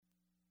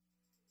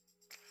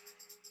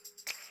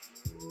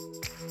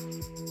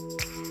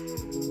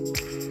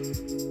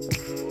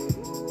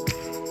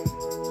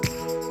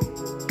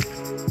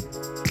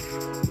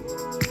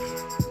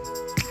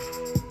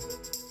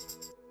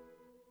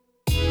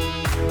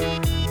This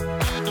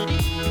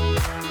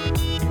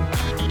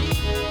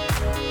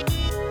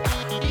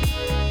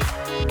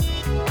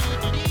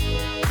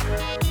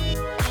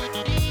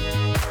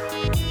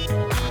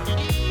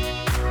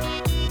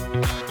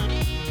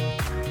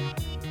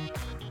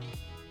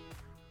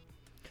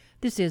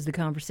is The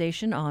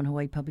Conversation on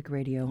Hawaii Public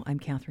Radio. I'm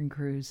Catherine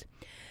Cruz.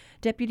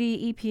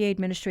 Deputy EPA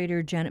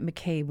Administrator Janet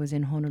McCabe was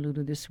in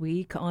Honolulu this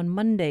week. On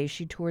Monday,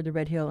 she toured the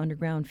Red Hill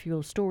Underground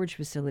Fuel Storage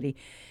Facility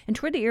and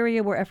toured the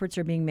area where efforts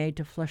are being made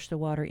to flush the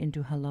water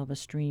into Halawa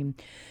Stream.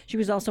 She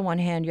was also on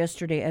hand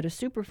yesterday at a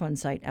Superfund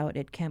site out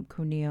at Camp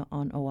Kunia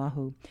on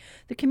Oahu.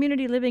 The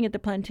community living at the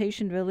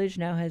Plantation Village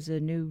now has a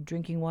new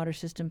drinking water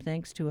system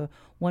thanks to a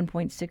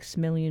 $1.6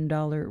 million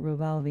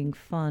revolving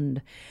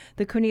fund.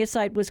 The Kunia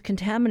site was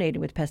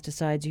contaminated with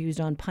pesticides used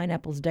on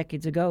pineapples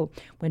decades ago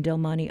when Del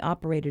Monte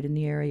operated in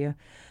the area.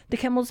 The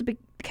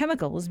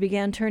chemicals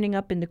began turning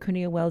up in the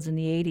Kunia wells in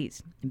the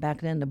 80s. And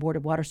back then, the Board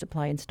of Water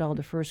Supply installed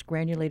the first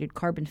granulated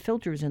carbon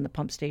filters in the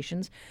pump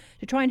stations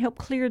to try and help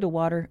clear the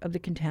water of the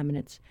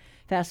contaminants.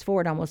 Fast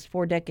forward almost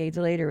 4 decades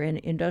later, and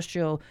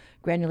industrial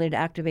granulated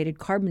activated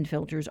carbon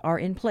filters are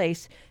in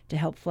place to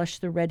help flush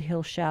the Red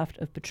Hill shaft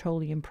of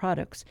petroleum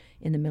products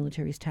in the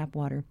military's tap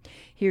water.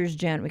 Here's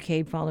Janet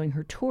McCabe following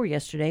her tour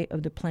yesterday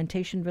of the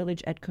Plantation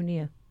Village at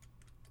Kunia.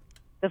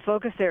 The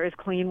focus there is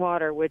clean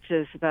water, which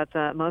is about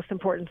the most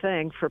important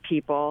thing for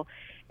people.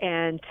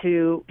 And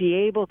to be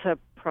able to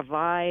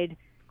provide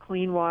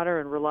clean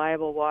water and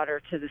reliable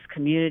water to this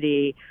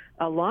community,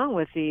 along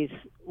with these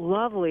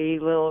lovely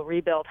little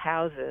rebuilt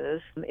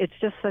houses, it's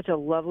just such a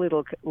lovely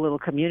little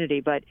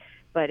community, but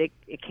it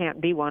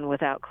can't be one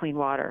without clean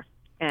water.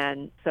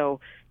 And so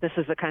this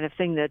is the kind of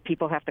thing that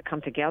people have to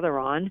come together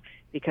on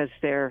because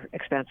they're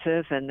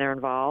expensive and they're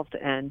involved.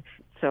 And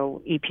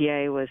so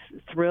EPA was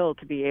thrilled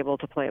to be able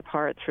to play a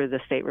part through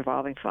the State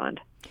Revolving Fund.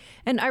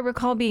 And I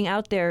recall being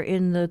out there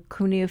in the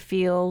Kunia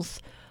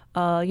fields,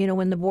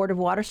 when the Board of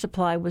Water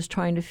Supply was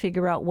trying to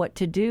figure out what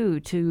to do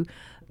to,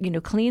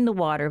 clean the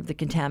water of the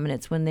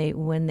contaminants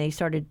when they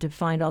started to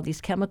find all these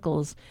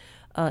chemicals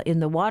in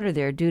the water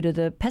there due to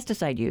the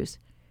pesticide use.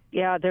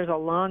 Yeah, there's a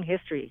long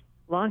history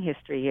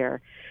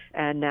here.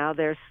 And now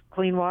there's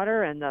clean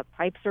water and the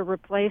pipes are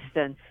replaced,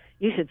 and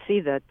you should see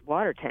the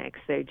water tanks.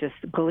 They just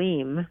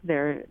gleam.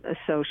 They're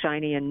so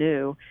shiny and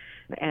new.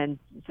 And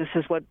this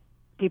is what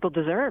people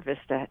deserve, is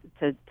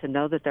to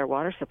know that their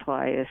water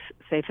supply is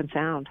safe and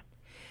sound.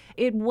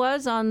 It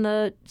was on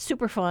the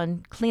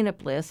Superfund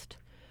cleanup list,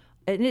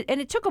 and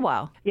it took a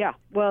while. Yeah,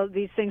 well,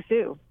 these things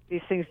do,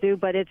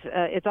 but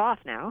it's off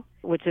now,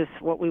 which is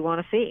what we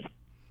want to see.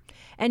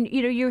 And,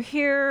 you're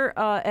here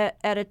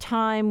at a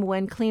time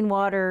when clean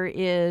water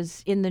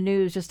is in the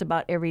news just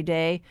about every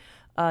day.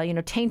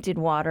 Tainted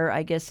water,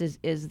 I guess,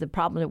 is the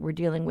problem that we're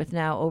dealing with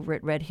now over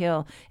at Red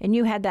Hill. And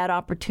you had that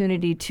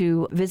opportunity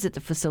to visit the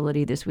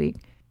facility this week.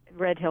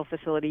 Red Hill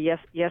facility,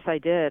 yes, I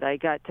did. I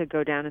got to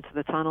go down into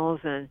the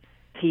tunnels and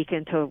peek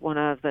into one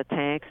of the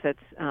tanks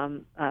that's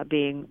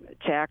being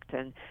checked.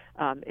 And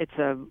it's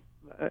a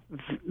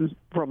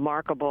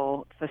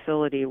remarkable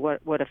facility.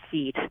 What a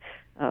feat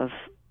of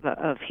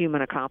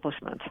human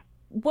accomplishment.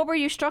 What were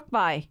you struck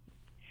by?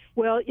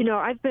 Well,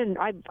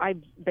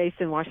 I'm based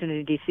in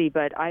Washington, D.C.,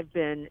 but I've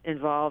been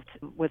involved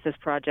with this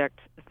project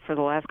for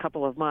the last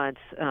couple of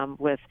months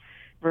with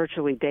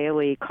virtually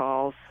daily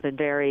calls, been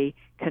very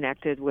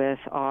connected with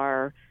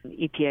our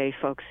EPA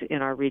folks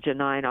in our Region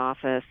 9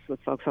 office,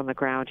 with folks on the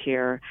ground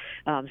here.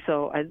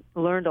 So I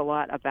learned a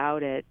lot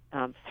about it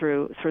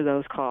through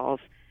those calls.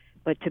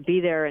 But to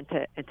be there and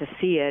to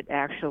see it,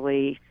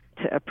 actually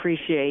to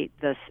appreciate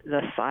the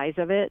size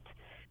of it,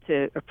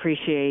 to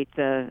appreciate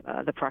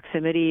the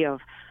proximity of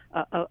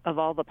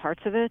all the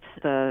parts of it,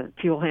 the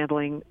fuel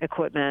handling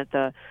equipment,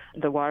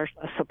 the water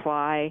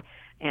supply,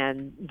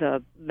 and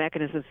the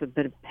mechanisms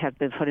that have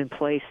been put in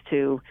place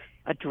to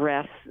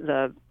address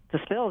the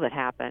spill that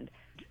happened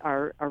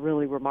are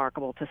really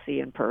remarkable to see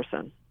in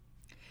person.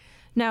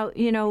 Now,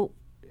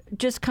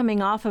 just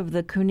coming off of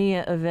the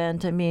Kunia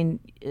event, I mean,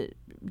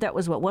 that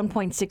was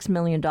 $1.6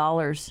 million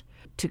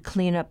to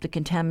clean up the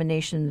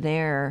contamination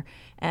there.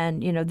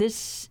 And,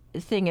 this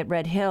thing at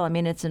Red Hill, I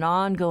mean, it's an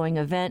ongoing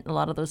event. A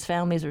lot of those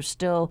families are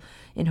still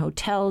in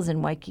hotels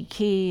in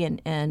Waikiki,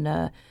 and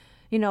a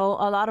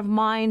lot of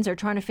minds are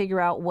trying to figure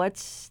out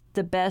what's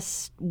the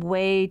best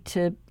way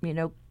to,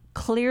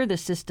 clear the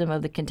system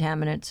of the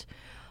contaminants.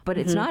 But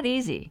it's not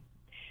easy.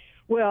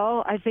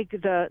 Well, I think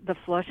the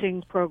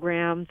flushing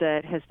program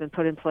that has been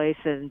put in place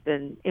and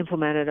been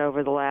implemented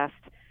over the last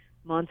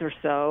month or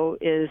so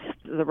is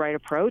the right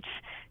approach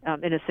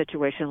in a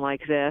situation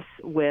like this,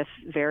 with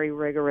very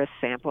rigorous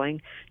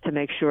sampling to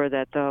make sure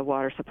that the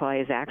water supply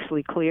is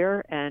actually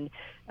clear. And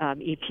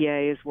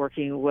EPA is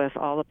working with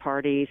all the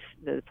parties,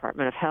 the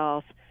Department of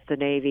Health, the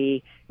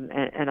Navy,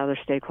 and other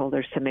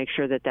stakeholders to make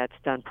sure that that's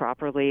done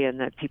properly and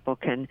that people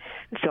can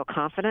feel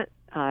confident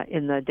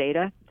in the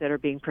data that are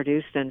being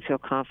produced and feel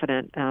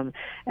confident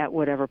at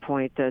whatever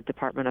point the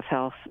Department of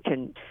Health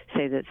can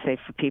say that it's safe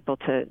for people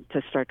to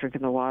start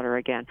drinking the water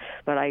again.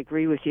 But I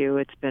agree with you,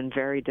 it's been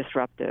very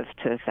disruptive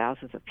to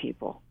thousands of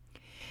people.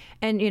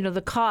 And,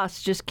 the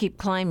costs just keep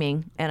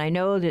climbing. And I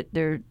know that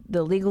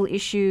the legal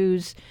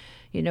issues,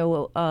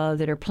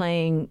 that are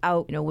playing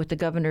out, with the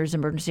governor's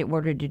emergency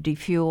order to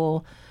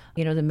defuel.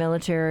 The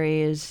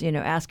military is,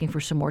 asking for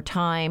some more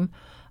time.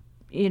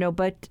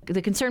 But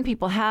the concern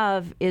people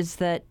have is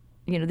that,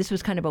 this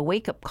was kind of a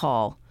wake-up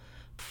call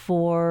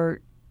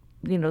for,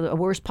 a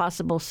worst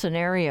possible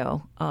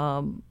scenario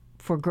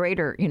for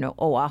greater,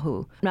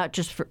 Oahu, not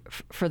just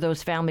for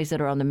those families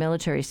that are on the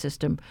military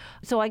system.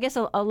 So I guess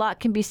a lot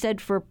can be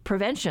said for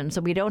prevention,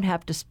 so we don't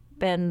have to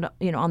spend,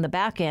 on the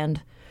back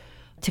end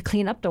to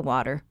clean up the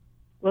water.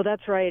 Well,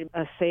 that's right.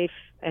 A safe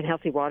and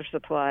healthy water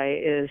supply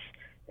is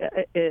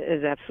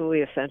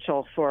absolutely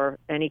essential for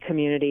any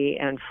community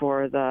and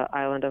for the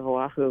island of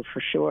Oahu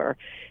for sure.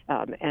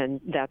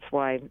 And that's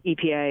why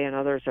EPA and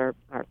others are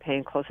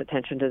paying close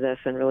attention to this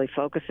and really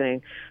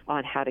focusing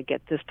on how to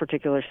get this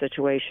particular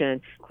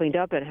situation cleaned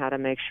up and how to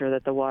make sure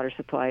that the water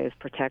supply is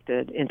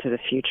protected into the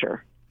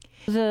future.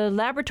 The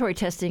laboratory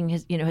testing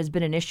has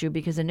been an issue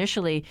because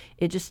initially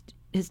it just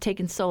has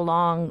taken so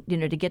long,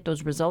 to get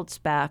those results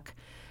back,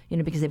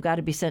 because they've got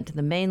to be sent to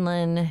the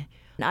mainland.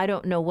 I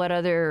don't know what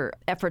other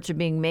efforts are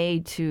being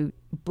made to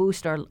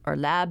boost our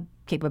lab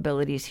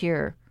capabilities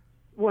here.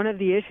 One of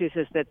the issues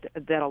is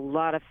that a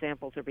lot of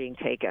samples are being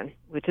taken,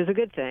 which is a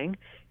good thing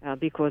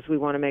because we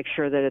want to make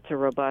sure that it's a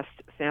robust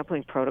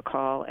sampling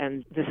protocol,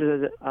 and this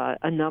is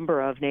a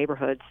number of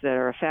neighborhoods that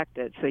are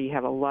affected, so you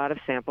have a lot of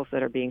samples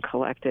that are being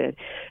collected.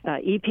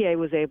 EPA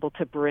was able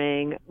to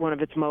bring one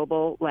of its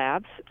mobile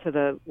labs to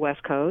the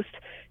West Coast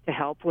to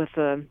help with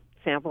the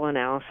sample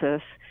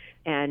analysis.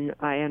 And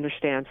I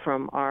understand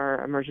from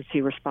our emergency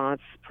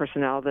response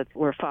personnel that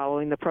we're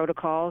following the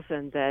protocols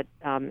and that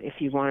if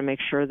you want to make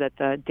sure that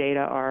the data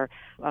are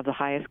of the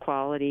highest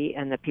quality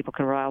and that people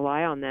can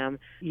rely on them,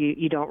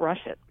 you don't rush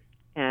it.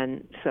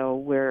 And so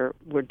we're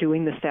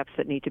doing the steps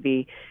that need to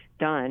be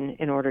done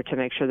in order to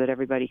make sure that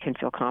everybody can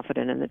feel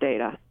confident in the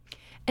data.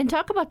 And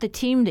talk about the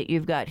team that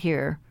you've got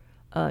here,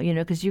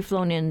 because you've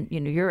flown in,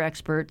 your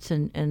experts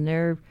and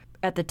they're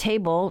at the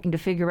table to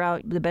figure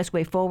out the best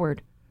way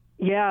forward.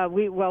 Yeah,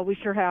 we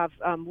sure have.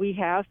 We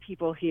have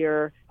people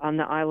here on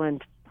the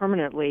island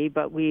permanently,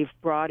 but we've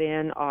brought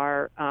in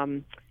our,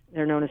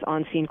 they're known as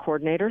on-scene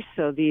coordinators.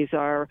 So these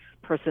are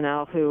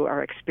personnel who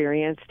are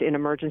experienced in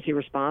emergency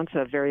response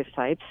of various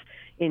types,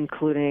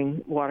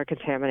 including water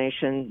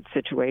contamination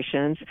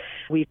situations.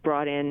 We've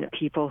brought in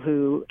people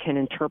who can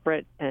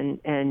interpret and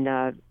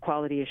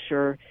quality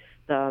assure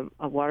the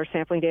water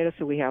sampling data,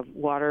 so we have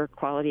water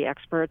quality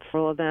experts,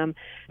 all of them.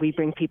 We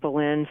bring people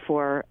in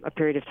for a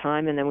period of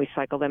time, and then we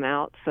cycle them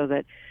out so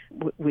that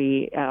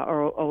we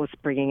are always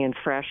bringing in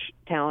fresh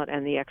talent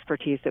and the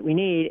expertise that we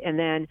need. And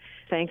then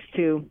thanks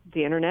to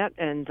the internet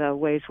and the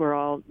ways we're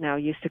all now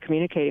used to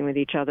communicating with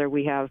each other,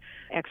 we have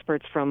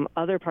experts from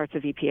other parts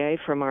of EPA,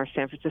 from our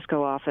San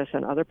Francisco office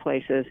and other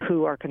places,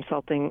 who are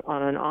consulting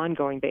on an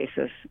ongoing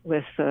basis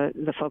with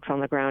the folks on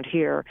the ground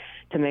here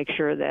to make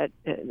sure that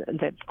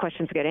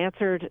questions get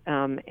answered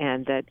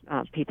and that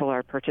people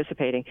are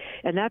participating.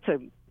 And that's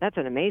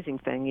an amazing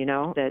thing,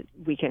 that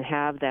we can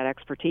have that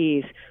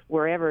expertise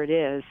wherever it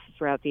is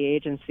throughout the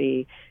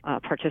agency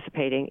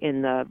participating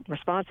in the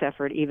response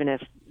effort, even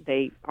if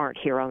they aren't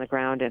here on the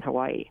ground in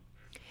Hawaii.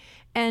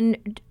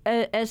 And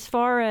as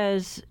far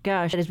as,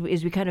 as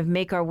we kind of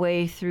make our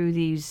way through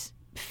these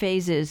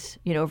phases,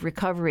 of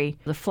recovery,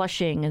 the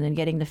flushing and then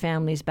getting the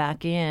families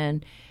back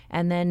in,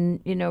 and then,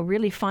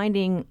 really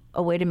finding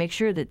a way to make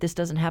sure that this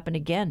doesn't happen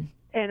again.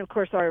 And, of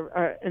course,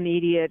 our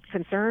immediate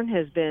concern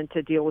has been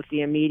to deal with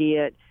the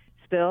immediate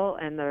spill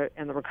and the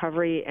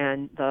recovery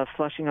and the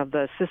flushing of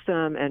the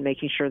system and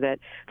making sure that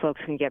folks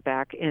can get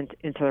back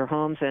into their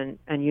homes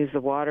and use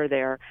the water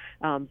there.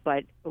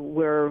 But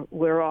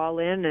we're all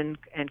in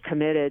and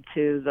committed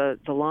to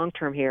the long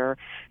term here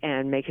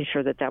and making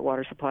sure that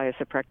water supply is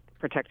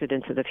protected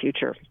into the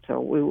future.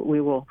 So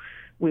we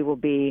will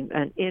be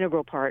an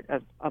integral part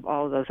of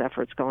all of those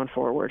efforts going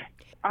forward.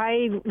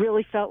 I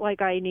really felt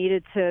like I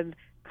needed to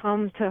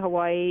come to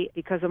Hawaii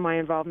because of my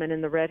involvement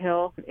in the Red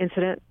Hill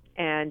incident,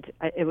 and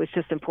it was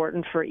just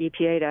important for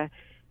EPA to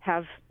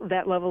have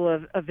that level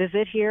of a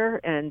visit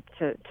here and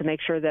to make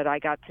sure that I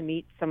got to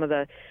meet some of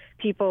the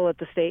people at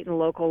the state and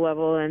local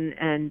level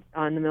and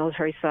on the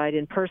military side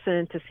in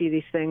person to see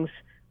these things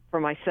for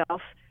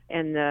myself.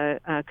 And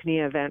the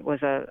Kunia event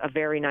was a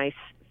very nice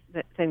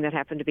thing that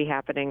happened to be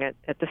happening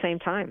at the same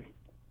time.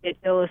 It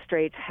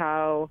illustrates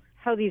how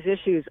these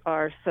issues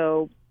are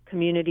so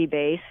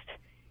community-based,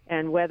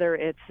 and whether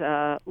it's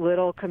a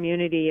little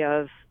community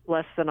of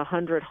less than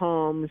 100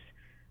 homes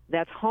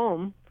that's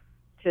home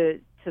to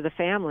the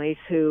families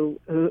who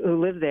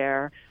live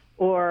there,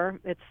 or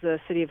it's the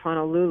city of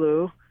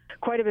Honolulu,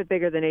 quite a bit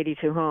bigger than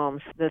 82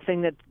 homes. The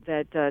thing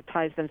that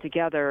ties them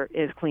together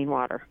is clean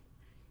water,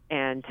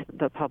 and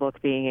the public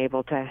being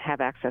able to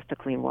have access to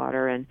clean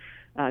water, and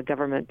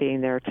government being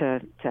there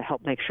to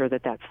help make sure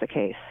that that's the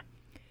case.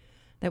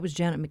 That was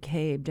Janet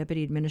McCabe,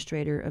 Deputy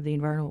Administrator of the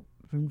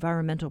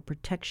Environmental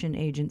Protection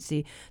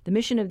Agency. The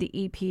mission of the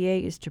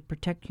EPA is to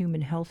protect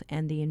human health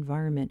and the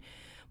environment.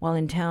 While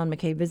in town,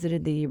 McKay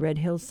visited the Red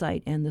Hill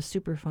site and the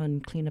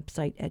Superfund cleanup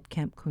site at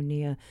Camp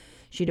Kunia.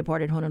 She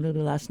departed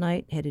Honolulu last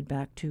night, headed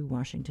back to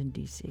Washington,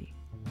 D.C.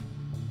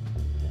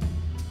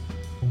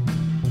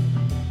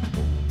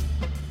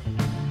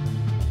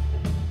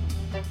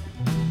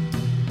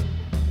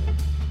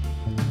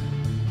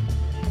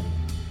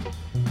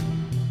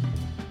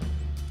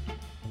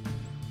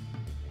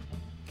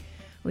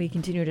 We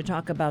continue to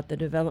talk about the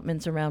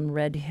developments around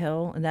Red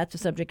Hill, and that's the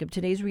subject of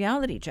today's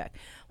reality check.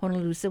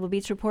 Honolulu Civil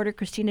Beach reporter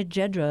Christina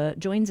Jedra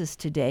joins us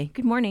today.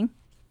 Good morning.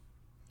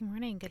 Good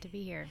morning. Good to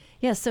be here.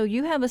 Yeah, so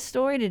you have a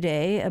story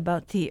today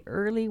about the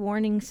early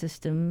warning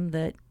system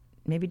that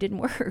maybe didn't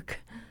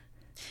work.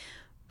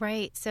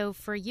 Right. So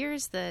for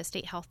years, the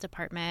State Health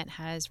Department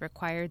has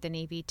required the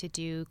Navy to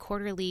do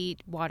quarterly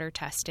water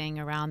testing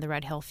around the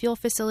Red Hill fuel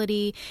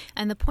facility.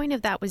 And the point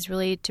of that was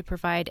really to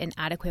provide an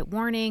adequate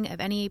warning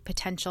of any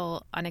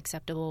potential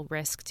unacceptable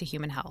risk to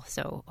human health.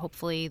 So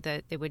hopefully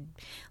that they would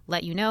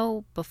let you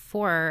know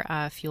before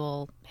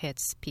fuel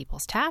hits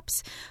people's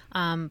taps.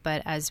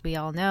 But as we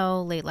all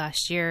know, late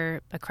last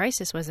year, a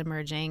crisis was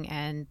emerging,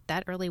 and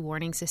that early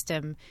warning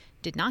system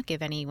did not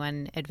give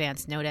anyone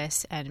advance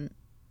notice. And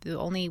the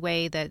only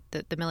way that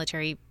the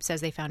military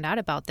says they found out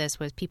about this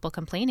was people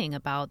complaining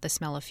about the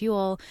smell of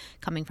fuel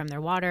coming from their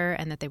water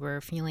and that they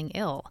were feeling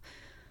ill.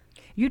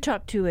 You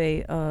talked to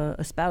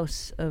a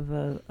spouse of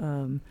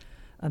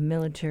a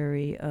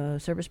military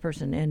service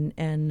person,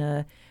 and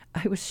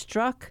I was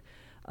struck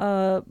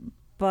by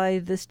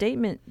the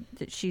statement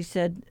that she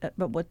said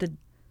about what the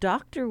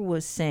doctor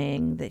was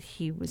saying that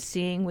he was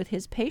seeing with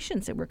his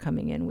patients that were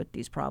coming in with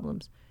these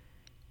problems.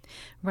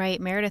 Right.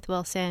 Meredith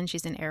Wilson,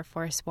 she's an Air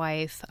Force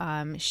wife.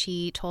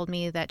 She told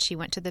me that she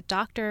went to the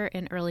doctor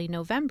in early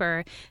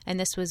November, and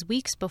this was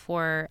weeks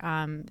before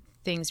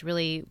things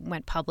really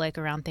went public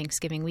around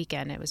Thanksgiving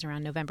weekend. It was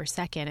around November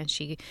 2nd, and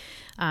she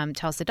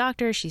tells the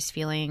doctor she's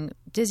feeling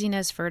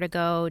dizziness,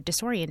 vertigo,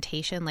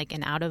 disorientation, like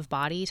an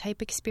out-of-body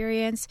type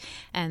experience.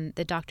 And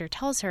the doctor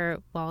tells her,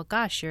 well,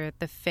 gosh, you're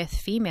the fifth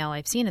female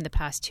I've seen in the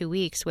past 2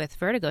 weeks with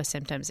vertigo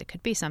symptoms. It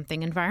could be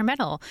something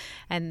environmental.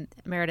 And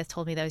Meredith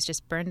told me that was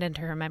just burned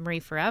into her memory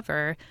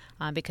forever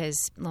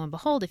because, lo and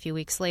behold, a few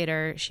weeks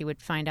later, she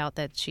would find out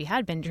that she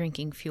had been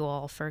drinking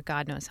fuel for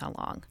God knows how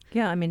long.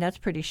 Yeah, I mean, that's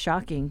pretty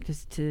shocking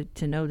because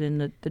to know then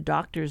that the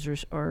doctors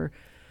are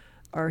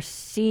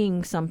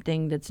seeing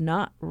something that's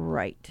not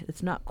right.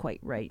 It's not quite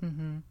right.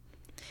 Mm-hmm.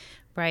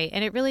 Right.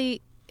 And it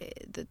really,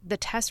 the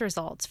test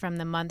results from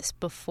the months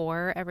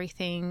before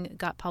everything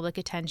got public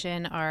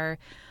attention are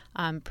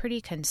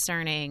pretty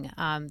concerning.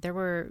 There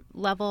were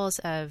levels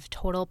of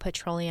total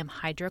petroleum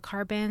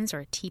hydrocarbons,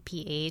 or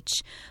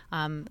TPH,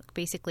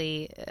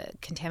 basically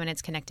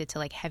contaminants connected to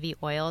like heavy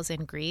oils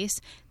and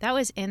grease. That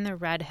was in the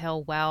Red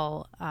Hill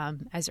well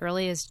as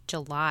early as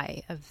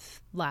July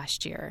of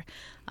last year.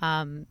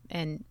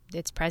 And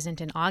it's present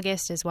in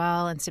August as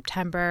well, and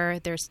September.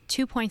 There's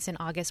 2 points in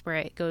August where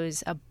it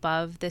goes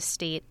above the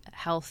state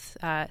health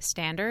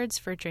standards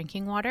for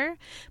drinking water.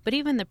 But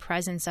even the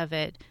presence of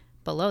it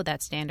below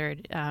that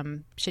standard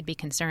should be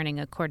concerning,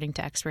 according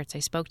to experts I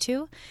spoke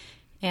to.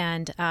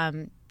 And,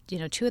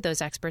 two of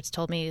those experts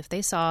told me if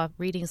they saw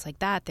readings like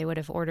that, they would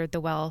have ordered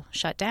the well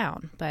shut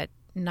down. But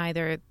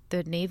neither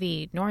the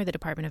Navy nor the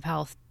Department of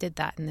Health did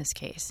that in this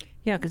case.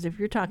 Yeah, because if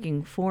you're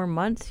talking 4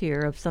 months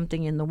here of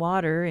something in the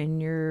water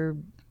and your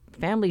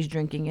family's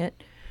drinking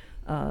it,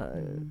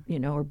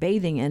 or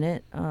bathing in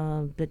it,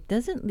 that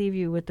doesn't leave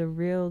you with a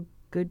real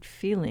good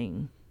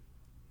feeling.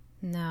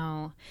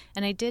 No.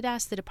 And I did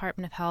ask the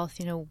Department of Health,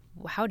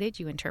 how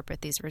did you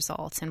interpret these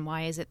results, and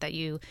why is it that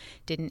you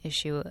didn't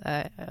issue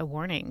a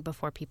warning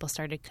before people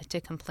started to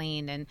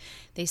complain? And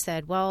they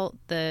said, well,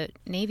 the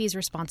Navy is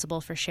responsible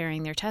for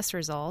sharing their test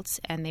results,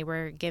 and they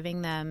were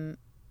giving them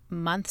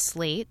months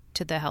late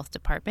to the health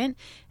department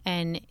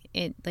and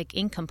it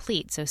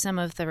incomplete. So some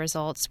of the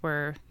results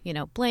were,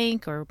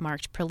 blank or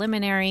marked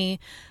preliminary.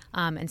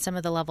 And some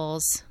of the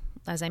levels,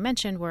 as I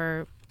mentioned,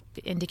 were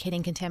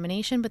indicating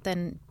contamination, but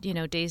then,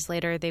 days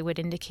later they would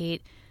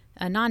indicate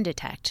a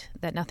non-detect,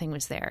 that nothing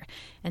was there.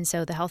 And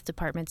so the health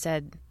department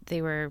said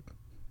they were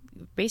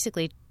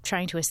basically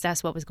trying to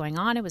assess what was going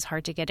on. It was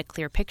hard to get a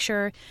clear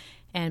picture.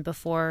 And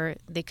before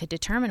they could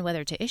determine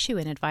whether to issue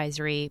an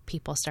advisory,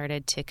 people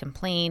started to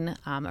complain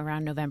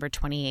around November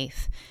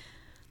 28th.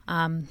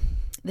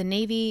 The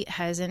Navy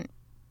hasn't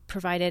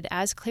provided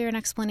as clear an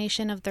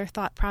explanation of their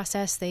thought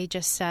process. They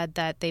just said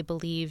that they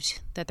believed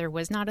that there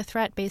was not a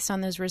threat based on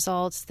those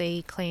results.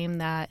 They claim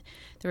that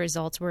the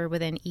results were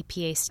within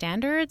EPA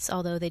standards,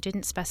 although they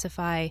didn't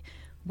specify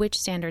which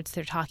standards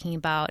they're talking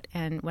about.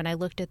 And when I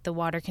looked at the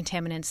water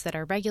contaminants that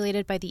are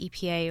regulated by the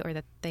EPA or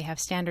that they have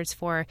standards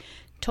for,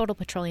 total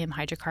petroleum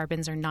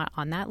hydrocarbons are not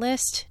on that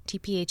list.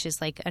 TPH is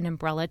like an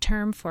umbrella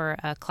term for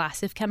a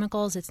class of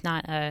chemicals. It's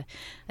not a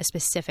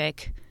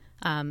specific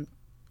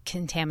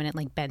contaminant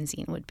like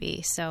benzene would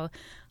be. So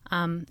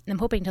I'm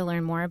hoping to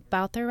learn more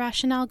about their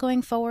rationale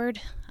going forward.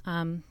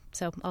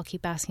 So I'll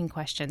keep asking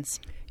questions.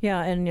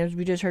 Yeah, and as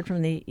we just heard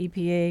from the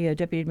EPA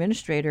Deputy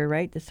Administrator,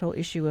 right, this whole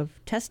issue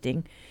of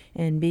testing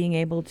and being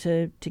able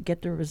to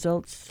get the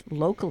results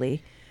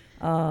locally,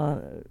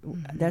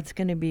 that's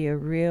going to be a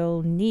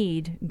real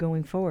need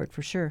going forward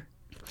for sure.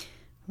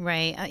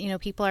 Right.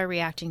 People are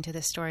reacting to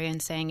this story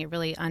and saying it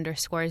really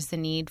underscores the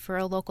need for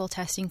a local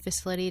testing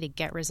facility to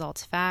get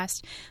results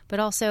fast, but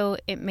also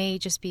it may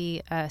just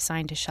be a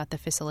sign to shut the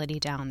facility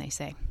down, they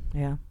say.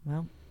 Yeah,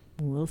 well,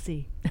 we'll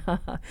see.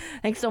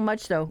 Thanks so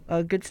much, though.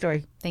 Good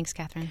story. Thanks,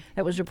 Catherine.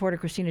 That was reporter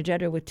Christina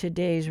Jetta with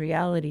today's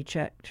reality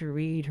check. To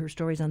read her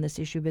stories on this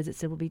issue, visit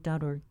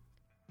civilbeat.org.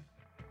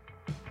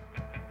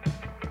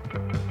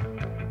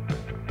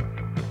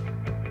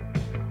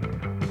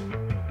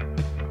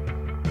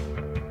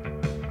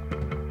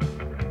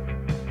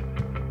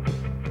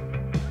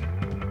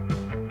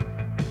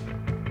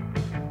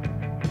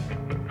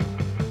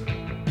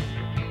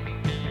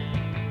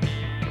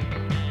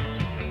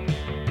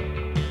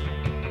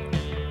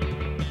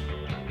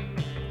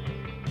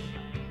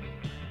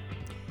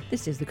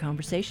 This is The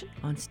Conversation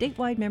on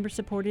statewide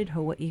member-supported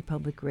Hawaii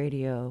Public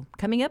Radio.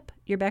 Coming up,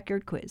 your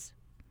backyard quiz.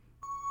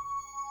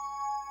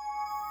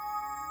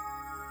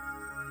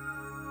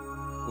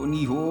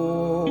 Oni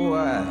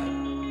hoa,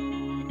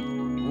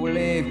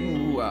 ole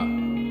hua,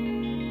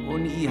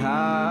 oni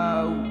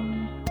hau,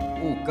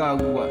 o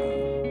kauai,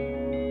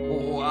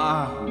 o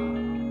ahu,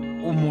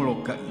 o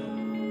molokai,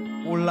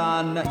 o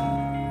lanai,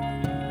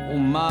 o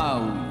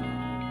Maui,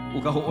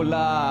 o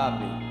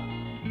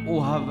kaho'olawe, o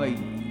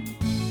Hawaiʻi.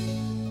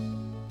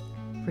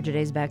 For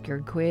today's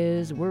backyard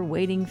quiz, we're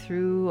wading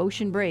through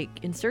Ocean Break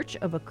in search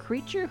of a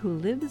creature who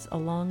lives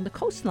along the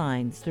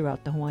coastlines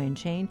throughout the Hawaiian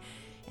chain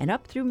and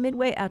up through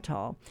Midway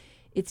Atoll.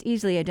 It's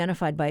easily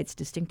identified by its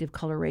distinctive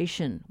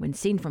coloration. When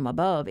seen from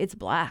above, it's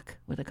black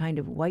with a kind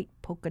of white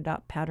polka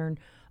dot pattern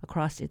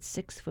across its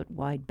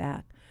 6-foot-wide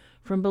back.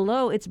 From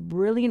below, it's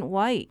brilliant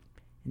white.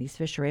 And these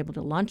fish are able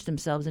to launch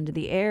themselves into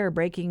the air,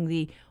 breaking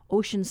the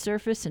ocean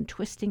surface and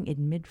twisting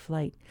in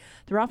mid-flight.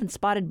 They're often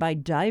spotted by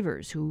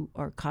divers who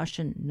are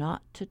cautioned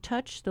not to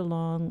touch the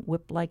long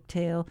whip-like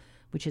tail,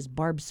 which has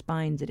barbed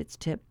spines at its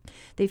tip.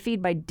 They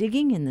feed by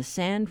digging in the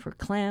sand for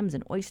clams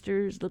and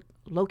oysters,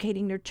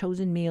 locating their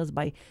chosen meals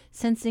by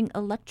sensing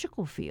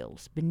electrical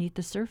fields beneath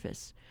the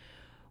surface.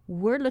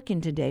 We're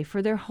looking today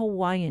for their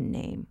Hawaiian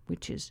name,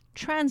 which is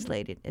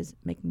translated as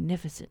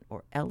magnificent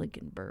or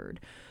elegant bird.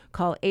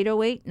 Call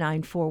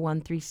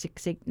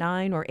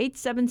 808-941-3689 or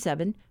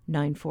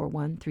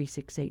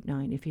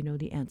 877-941-3689 if you know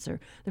the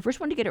answer. The first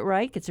one to get it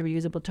right gets a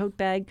reusable tote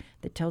bag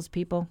that tells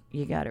people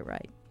you got it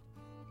right.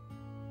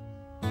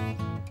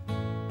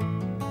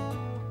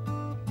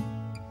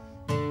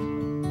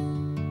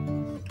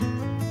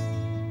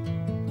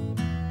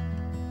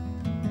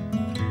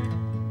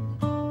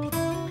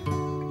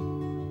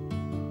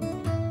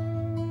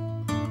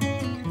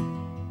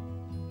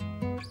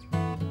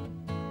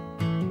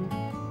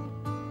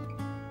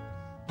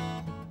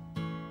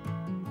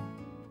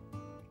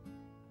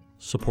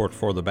 Support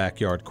for the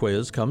Backyard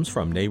Quiz comes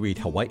from NAREIT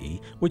Hawaii,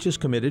 which is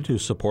committed to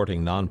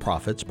supporting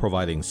nonprofits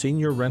providing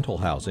senior rental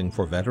housing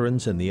for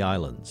veterans in the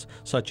islands,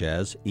 such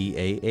as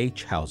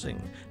EAH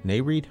Housing.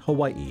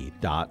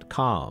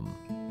 NAREITHawaii.com.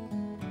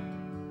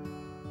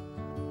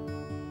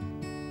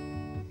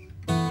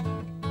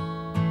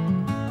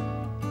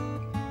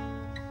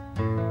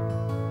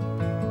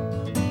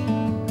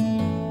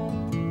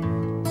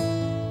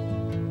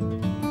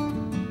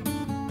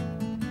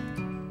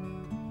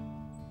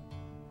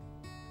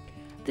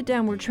 The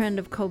downward trend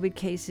of COVID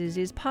cases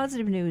is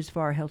positive news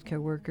for our healthcare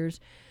workers.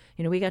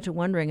 You know, we got to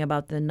wondering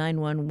about the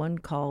 911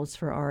 calls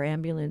for our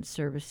ambulance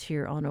service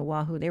here on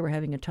Oahu. They were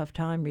having a tough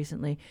time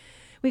recently.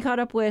 We caught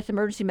up with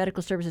Emergency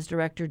Medical Services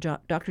Director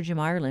Dr. Jim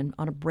Ireland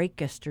on a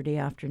break yesterday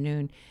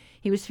afternoon.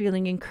 He was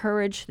feeling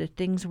encouraged that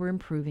things were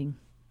improving.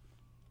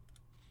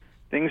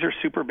 Things are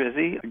super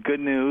busy. Good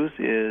news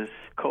is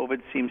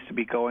COVID seems to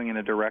be going in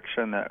a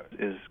direction that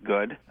is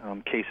good.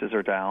 Cases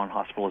are down,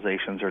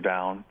 hospitalizations are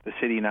down. The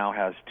city now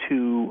has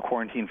 2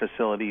 quarantine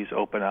facilities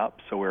open up,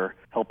 so we're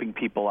helping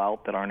people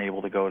out that aren't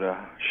able to go to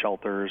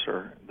shelters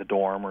or the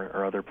dorm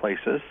or other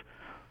places.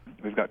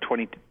 We've got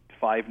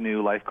 25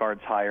 new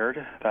lifeguards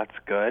hired. That's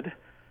good.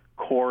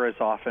 CORE is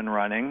off and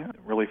running,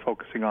 really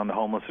focusing on the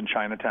homeless in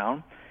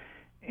Chinatown.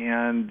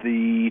 And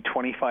the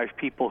 25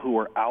 people who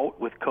were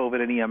out with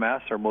COVID and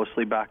EMS are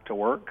mostly back to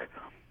work.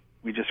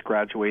 We just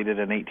graduated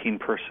an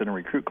 18-person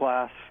recruit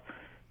class,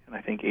 and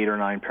I think 8 or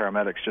 9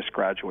 paramedics just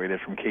graduated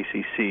from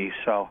KCC.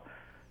 So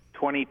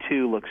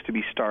 22 looks to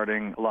be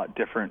starting a lot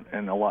different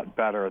and a lot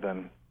better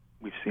than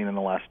we've seen in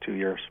the last 2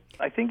 years.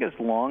 I think as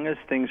long as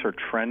things are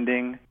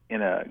trending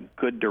in a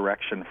good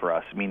direction for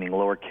us, meaning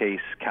lower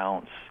case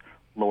counts,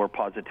 lower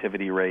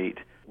positivity rate,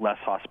 less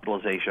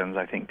hospitalizations,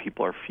 I think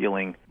people are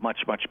feeling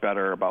much, much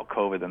better about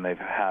COVID than they've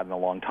had in a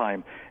long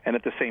time. And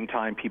at the same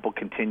time, people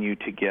continue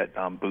to get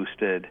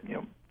boosted,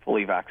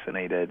 fully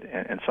vaccinated.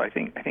 And so I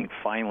think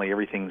finally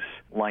everything's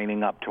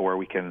lining up to where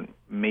we can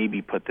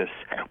maybe put this,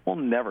 we'll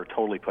never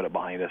totally put it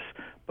behind us,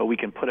 but we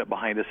can put it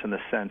behind us in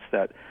the sense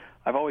that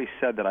I've always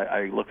said that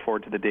I look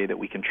forward to the day that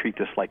we can treat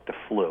this like the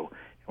flu.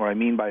 What I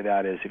mean by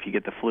that is if you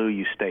get the flu,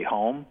 you stay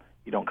home,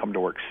 you don't come to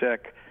work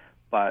sick,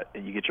 but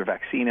you get your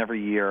vaccine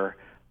every year,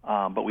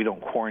 but we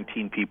don't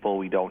quarantine people,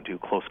 we don't do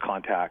close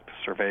contact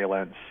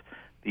surveillance,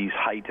 these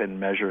heightened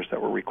measures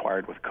that were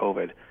required with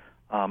COVID.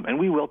 And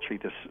we will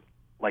treat this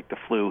like the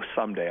flu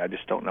someday. I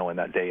just don't know when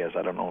that day is.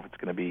 I don't know if it's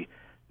going to be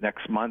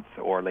next month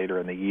or later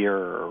in the year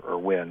or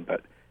when,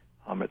 but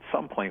at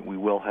some point we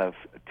will have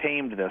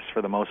tamed this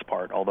for the most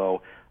part,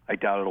 although I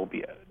doubt it'll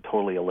be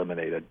totally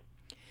eliminated.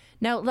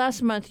 Now,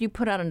 last month you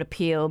put out an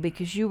appeal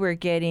because you were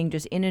getting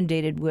just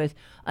inundated with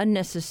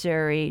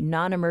unnecessary,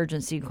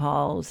 non-emergency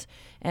calls,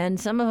 and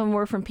some of them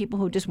were from people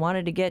who just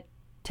wanted to get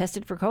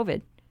tested for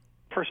COVID.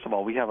 First of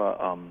all, we have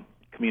a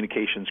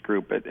communications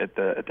group at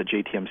the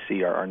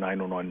JTMC, our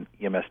 911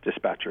 EMS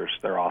dispatchers.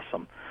 They're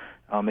awesome.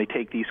 They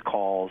take these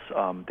calls.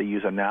 They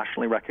use a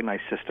nationally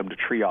recognized system to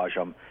triage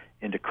them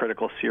into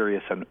critical,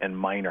 serious, and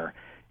minor.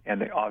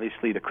 And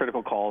obviously the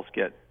critical calls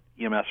get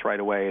EMS right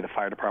away. The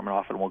fire department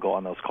often will go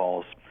on those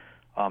calls.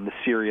 The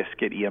serious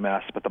get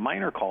EMS, but the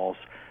minor calls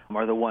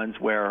are the ones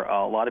where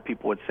a lot of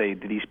people would say,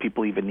 do these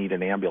people even need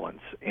an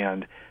ambulance?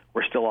 And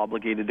we're still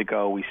obligated to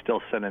go. We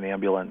still send an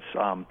ambulance.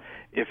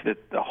 If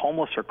the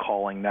homeless are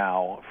calling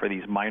now for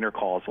these minor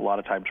calls, a lot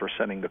of times we're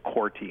sending the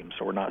core team,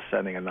 so we're not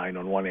sending a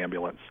 911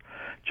 ambulance.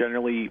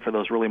 Generally, for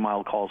those really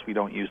mild calls, we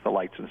don't use the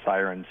lights and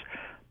sirens.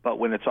 But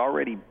when it's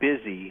already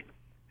busy,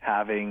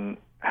 having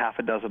half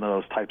a dozen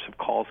of those types of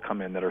calls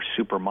come in that are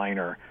super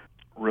minor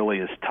really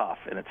is tough,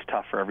 and it's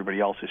tough for everybody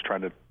else who's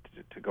trying to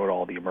go to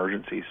all the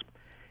emergencies.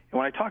 And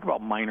when I talk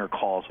about minor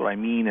calls, what I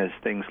mean is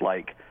things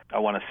like, I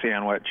want a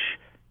sandwich,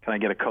 can I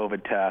get a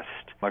COVID test,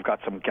 I've got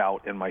some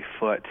gout in my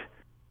foot,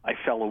 I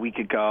fell a week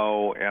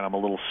ago and I'm a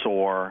little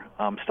sore,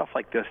 stuff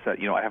like this that,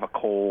 I have a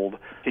cold,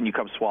 can you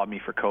come swab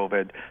me for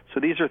COVID? So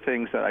these are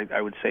things that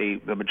I would say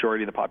the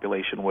majority of the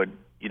population would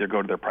either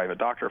go to their private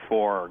doctor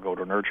for or go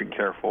to an urgent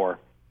care for.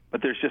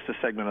 But there's just a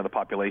segment of the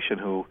population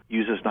who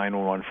uses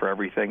 911 for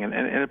everything,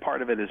 and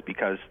part of it is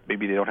because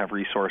maybe they don't have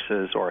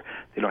resources or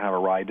they don't have a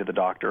ride to the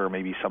doctor, or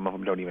maybe some of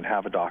them don't even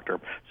have a doctor.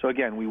 So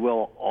again, we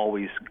will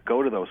always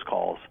go to those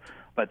calls,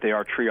 but they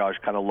are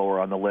triaged kind of lower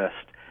on the list.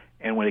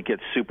 And when it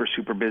gets super,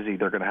 super busy,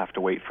 they're going to have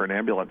to wait for an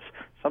ambulance,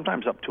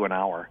 sometimes up to an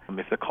hour,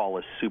 if the call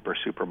is super,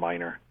 super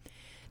minor.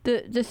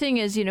 The thing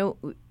is,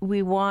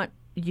 we want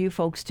you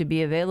folks to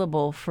be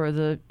available for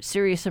the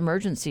serious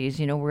emergencies,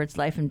 where it's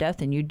life and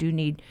death, and you do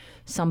need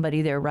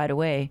somebody there right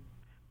away.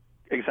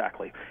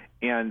 Exactly.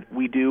 And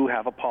we do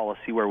have a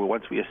policy where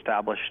once we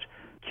established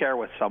care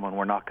with someone,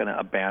 we're not going to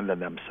abandon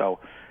them. So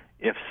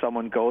if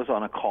someone goes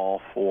on a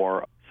call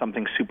for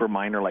something super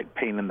minor like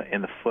pain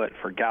in the foot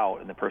for gout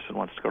and the person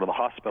wants to go to the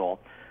hospital,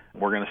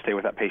 we're going to stay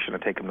with that patient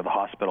and take them to the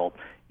hospital.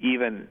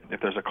 Even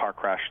if there's a car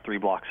crash 3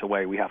 blocks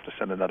away, we have to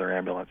send another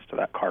ambulance to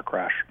that car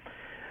crash.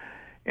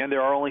 And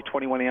there are only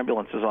 21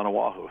 ambulances on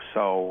Oahu.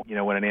 So,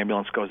 when an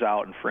ambulance goes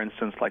out, and for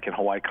instance, like in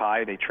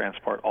Hawaiʻi, they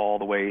transport all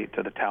the way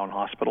to the town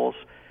hospitals.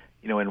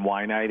 In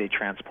Waianae, they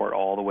transport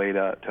all the way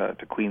to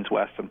Queens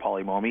West and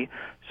Polimomi.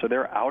 So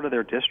they're out of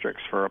their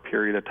districts for a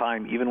period of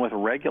time, even with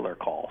regular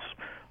calls.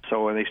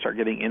 So when they start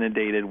getting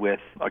inundated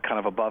with a kind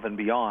of above and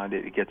beyond,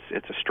 it's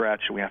a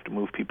stretch, and we have to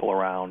move people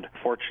around.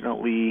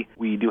 Fortunately,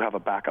 we do have a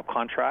backup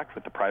contract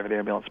with the private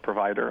ambulance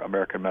provider,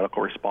 American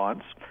Medical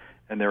Response,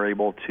 and they're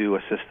able to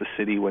assist the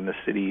city when the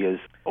city is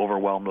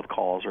overwhelmed with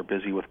calls or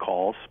busy with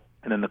calls.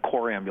 And then the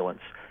core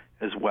ambulance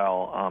as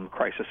well,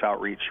 crisis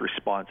outreach,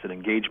 response, and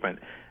engagement,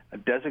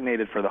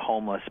 designated for the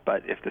homeless,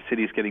 but if the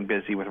city is getting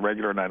busy with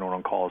regular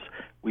 911 calls,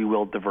 we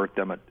will divert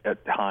them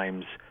at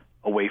times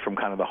away from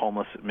kind of the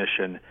homeless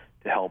mission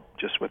to help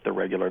just with the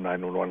regular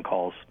 911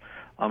 calls.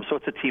 So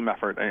it's a team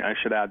effort. I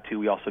should add, too,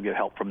 we also get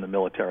help from the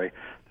military.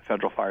 The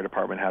Federal Fire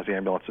Department has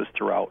ambulances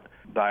throughout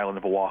the island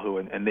of Oahu,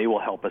 and they will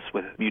help us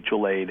with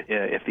mutual aid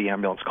if the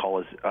ambulance call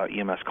is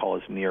EMS call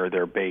is near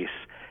their base,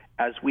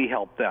 as we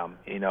help them.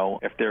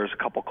 If there's a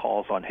couple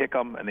calls on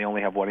Hickam and they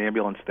only have one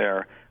ambulance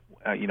there,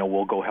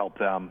 we'll go help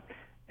them,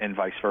 and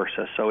vice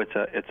versa. So it's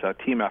a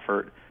team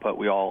effort, but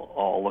we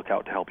all look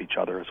out to help each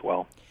other as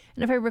well.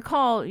 And if I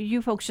recall,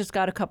 you folks just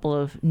got a couple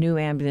of new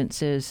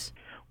ambulances.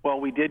 Well,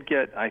 we did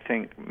get, I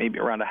think, maybe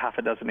around a half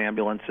a dozen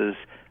ambulances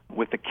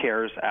with the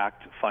CARES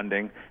Act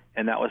funding,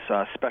 and that was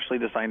specially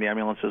designed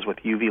ambulances with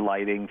UV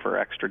lighting for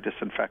extra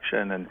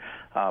disinfection and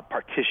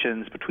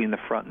partitions between the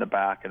front and the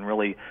back, and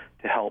really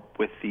to help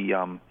with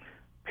the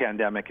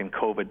pandemic and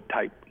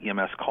COVID-type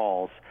EMS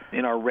calls.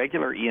 In our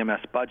regular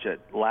EMS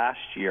budget last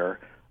year,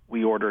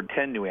 we ordered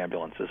 10 new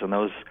ambulances, and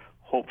those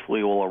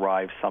hopefully will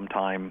arrive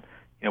sometime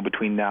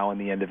between now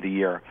and the end of the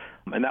year.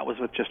 And that was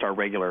with just our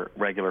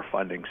regular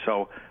funding.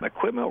 So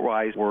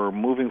equipment-wise, we're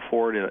moving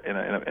forward in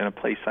a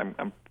place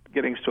I'm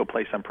getting to a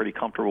place I'm pretty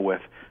comfortable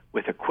with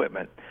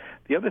equipment.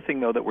 The other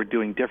thing, though, that we're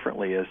doing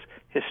differently is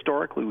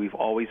historically we've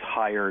always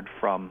hired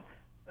from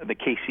the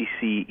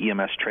KCC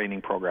EMS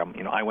training program.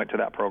 I went to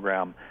that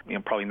program.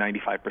 Probably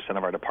 95%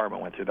 of our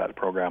department went through that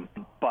program.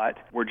 But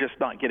we're just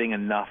not getting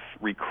enough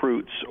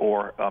recruits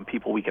or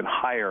people we can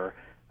hire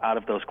out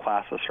of those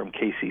classes from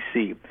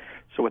KCC.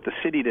 So what the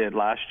city did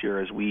last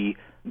year is we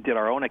did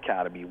our own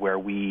academy where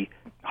we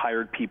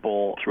hired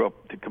people through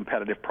the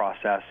competitive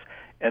process,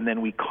 and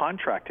then we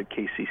contracted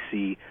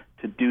KCC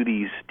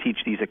to teach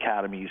these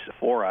academies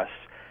for us,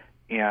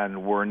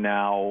 and we're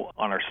now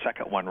on our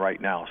second one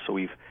right now. So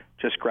we've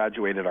just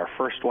graduated our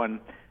first one,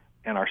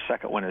 and our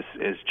second one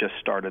is just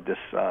started this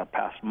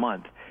past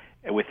month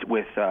with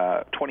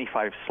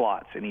 25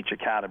 slots in each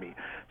academy.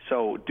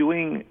 So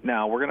we're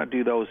going to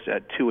do those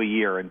at 2 a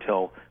year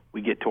until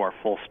we get to our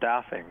full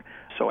staffing.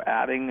 So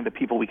adding the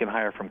people we can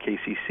hire from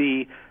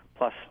KCC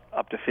plus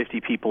up to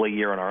 50 people a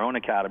year in our own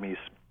academies,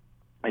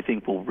 I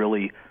think will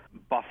really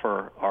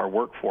buffer our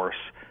workforce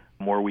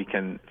where we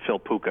can fill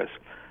pukas.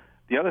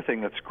 The other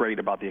thing that's great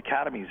about the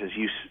academies is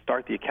you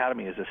start the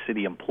academy as a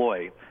city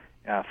employee,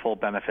 full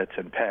benefits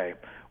and pay,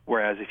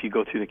 whereas if you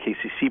go through the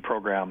KCC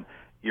program,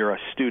 you're a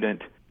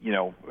student,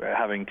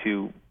 having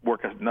to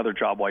work another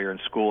job while you're in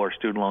school or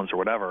student loans or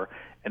whatever,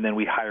 and then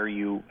we hire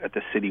you at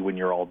the city when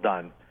you're all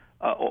done.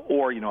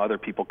 Or other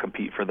people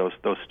compete for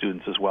those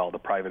students as well, the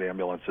private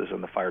ambulances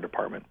and the fire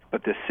department.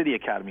 But the city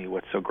academy,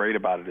 what's so great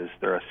about it is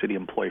they're a city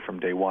employee from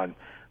day one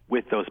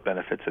with those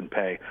benefits and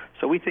pay.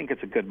 So we think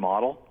it's a good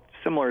model,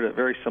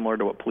 very similar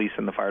to what police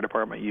and the fire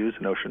department use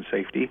in ocean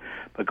safety.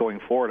 But going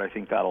forward, I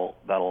think that'll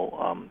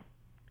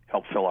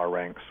help fill our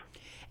ranks.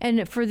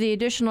 And for the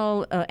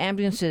additional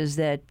ambulances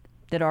that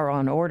are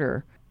on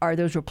order, are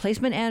those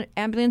replacement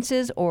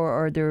ambulances,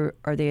 or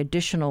are they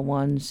additional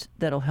ones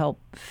that'll help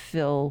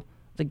fill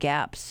the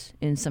gaps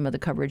in some of the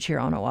coverage here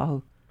on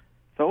Oahu?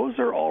 Those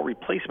are all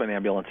replacement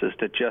ambulances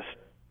that just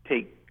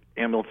take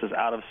ambulances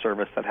out of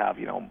service that have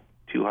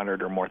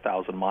 200 or more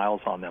thousand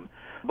miles on them.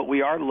 But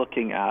we are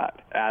looking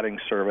at adding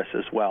service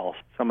as well.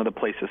 Some of the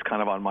places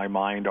kind of on my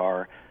mind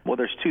are,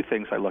 there's two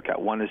things I look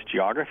at. One is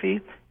geography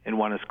and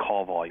one is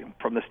call volume.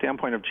 From the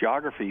standpoint of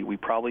geography, we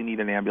probably need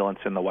an ambulance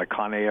in the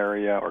Waikane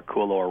area or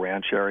Kualoa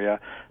Ranch area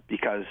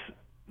because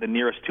the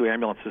nearest two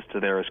ambulances to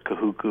there is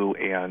Kahuku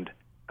and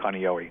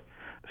Kaneohe.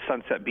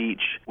 Sunset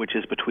Beach, which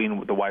is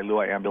between the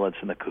Wailua ambulance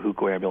and the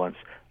Kahuku ambulance,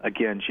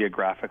 again,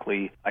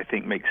 geographically, I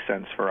think makes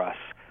sense for us.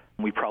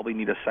 We probably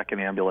need a second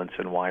ambulance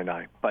in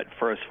Waianae. But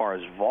as far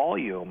as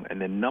volume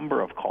and the number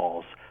of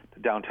calls,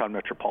 the downtown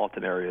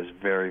metropolitan area is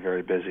very,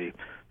 very busy.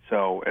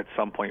 So at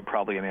some point,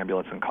 probably an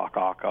ambulance in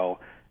Kaka'ako,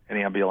 an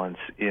ambulance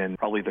in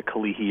probably the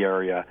Kalihi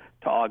area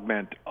to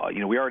augment,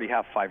 we already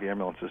have 5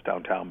 ambulances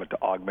downtown, but to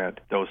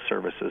augment those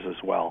services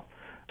as well.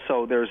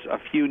 So there's a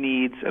few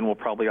needs, and we'll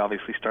probably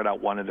obviously start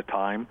out one at a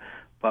time,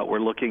 but we're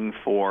looking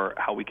for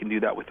how we can do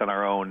that within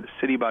our own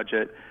city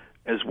budget,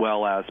 as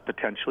well as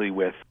potentially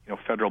with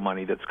federal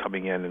money that's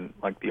coming in, and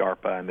like the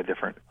ARPA and the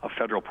different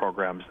federal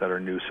programs that are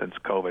new since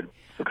COVID.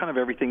 So kind of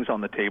everything's on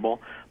the table,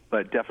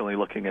 but definitely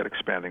looking at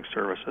expanding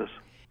services.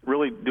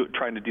 Really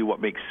trying to do what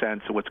makes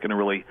sense and what's going to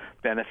really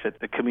benefit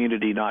the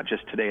community, not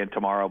just today and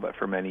tomorrow, but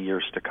for many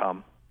years to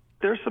come.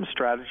 There's some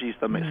strategies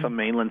that some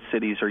mainland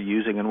cities are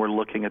using, and we're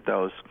looking at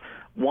those.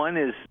 One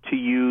is to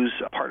use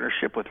a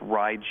partnership with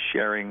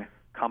ride-sharing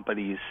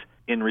companies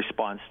in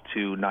response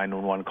to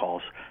 911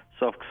 calls.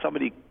 So if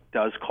somebody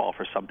does call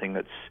for something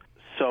that's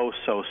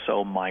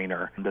so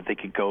minor that they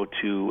could go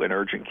to an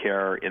urgent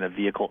care in a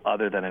vehicle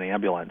other than an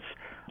ambulance,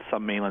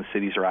 some mainland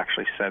cities are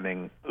actually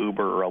sending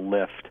Uber or a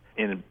Lyft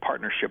in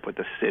partnership with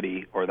the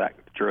city or that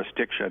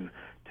jurisdiction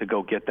to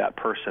go get that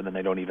person, and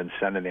they don't even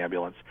send an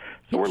ambulance.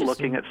 So we're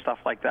looking at stuff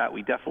like that.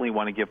 We definitely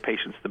want to give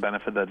patients the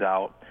benefit of the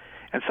doubt.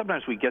 And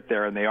sometimes we get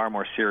there and they are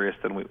more serious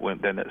than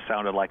it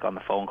sounded like on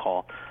the phone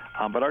call.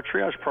 But our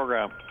triage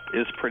program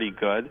is pretty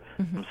good.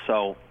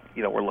 So,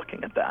 we're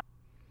looking at that.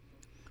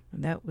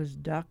 That was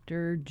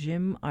Dr.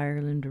 Jim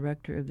Ireland,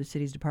 Director of the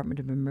city's Department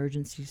of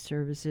Emergency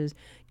Services,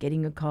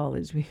 getting a call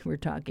as we were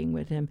talking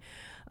with him.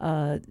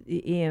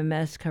 The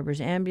EMS covers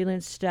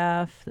ambulance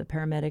staff, the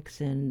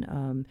paramedics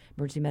and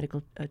emergency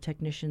medical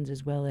technicians,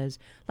 as well as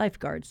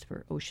lifeguards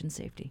for ocean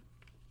safety.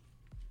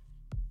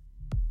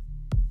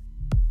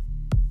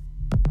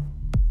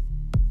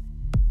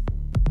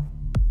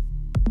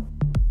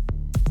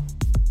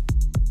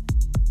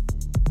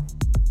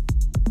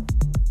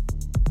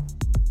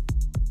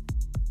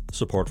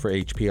 Support for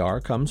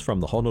HPR comes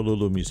from the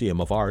Honolulu Museum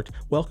of Art,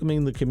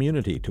 welcoming the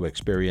community to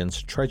experience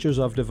Treasures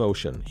of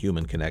Devotion,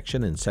 Human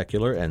Connection in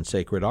Secular and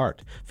Sacred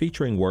Art,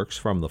 featuring works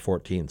from the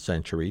 14th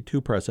century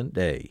to present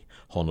day.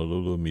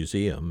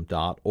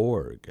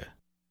 HonoluluMuseum.org.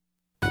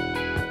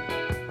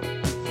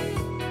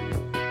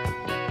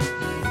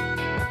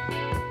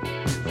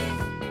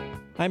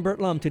 I'm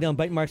Bert Lum. Today on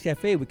Bite Marks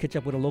Cafe, we catch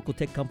up with a local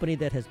tech company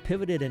that has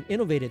pivoted and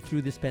innovated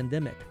through this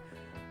pandemic.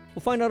 We'll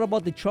find out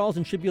about the trials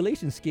and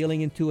tribulations scaling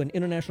into an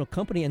international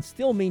company and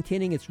still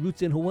maintaining its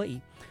roots in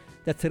Hawaii.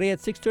 That's today at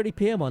 6:30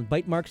 p.m. on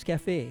Bite Marks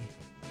Cafe.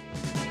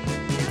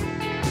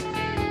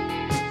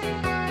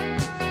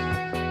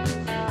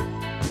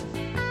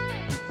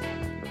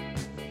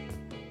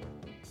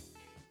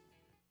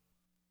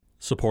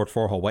 Support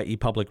for Hawaii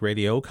Public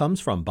Radio comes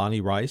from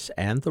Bonnie Rice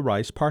and the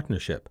Rice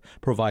Partnership,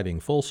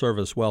 providing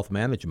full-service wealth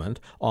management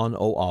on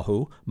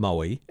Oahu,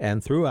 Maui,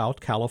 and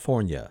throughout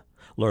California.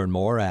 Learn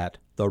more at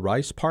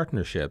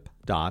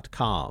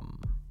thericepartnership.com.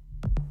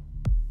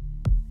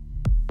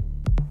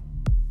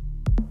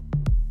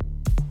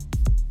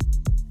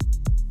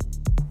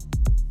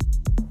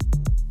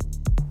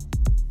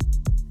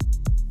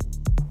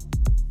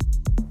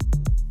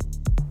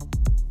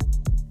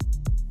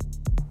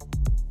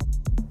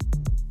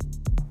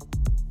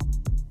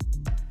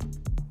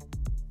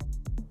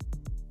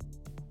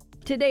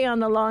 Today on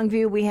The Long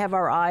View, we have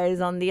our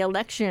eyes on the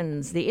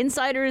elections, the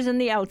insiders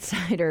and the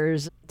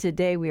outsiders.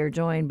 Today we are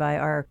joined by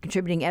our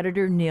contributing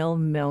editor, Neil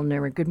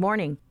Milner. Good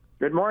morning.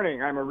 Good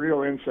morning. I'm a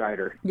real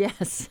insider.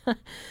 Yes.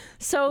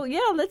 So,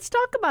 let's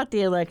talk about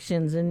the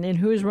elections and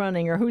who's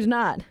running or who's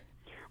not.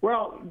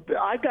 Well,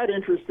 I got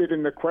interested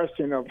in the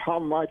question of how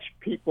much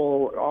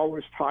people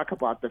always talk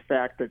about the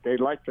fact that they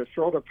like to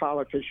throw the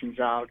politicians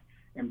out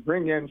and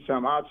bring in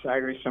some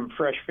outsiders, some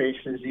fresh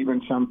faces,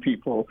 even some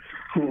people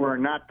who are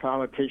not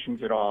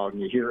politicians at all.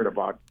 And you hear it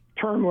about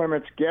term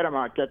limits, get them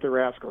out, get the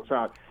rascals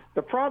out.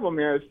 The problem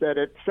is that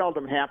it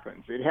seldom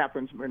happens. It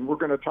happens, and we're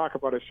going to talk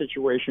about a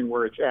situation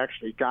where it's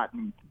actually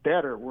gotten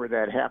better, where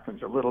that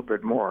happens a little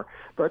bit more.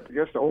 But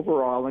just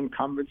overall,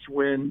 incumbents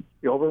win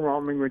the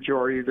overwhelming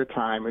majority of the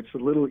time. It's a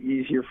little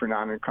easier for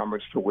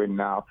non-incumbents to win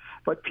now.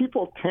 But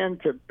people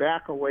tend to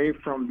back away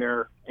from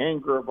their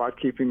anger about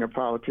keeping the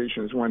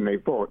politicians when they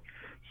vote.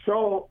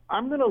 So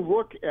I'm going to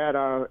look at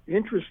an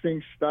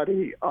interesting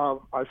study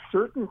of a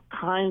certain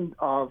kind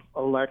of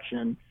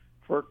election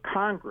for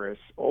Congress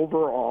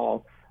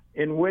overall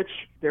in which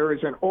there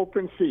is an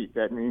open seat.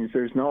 That means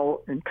there's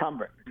no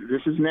incumbent.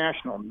 This is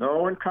national,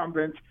 no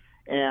incumbent.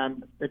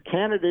 And the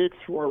candidates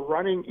who are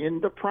running in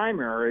the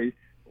primary,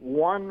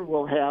 one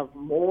will have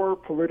more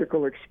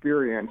political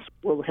experience,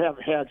 will have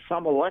had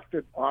some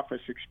elected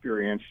office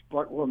experience,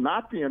 but will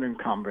not be an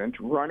incumbent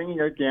running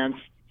against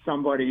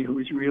somebody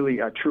who's really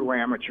a true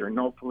amateur,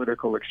 no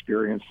political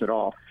experience at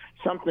all.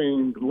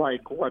 Something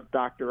like what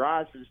Dr.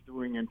 Oz is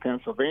doing in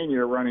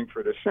Pennsylvania, running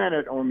for the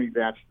Senate, only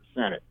that's the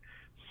Senate.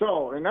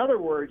 So, in other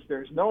words,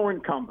 there's no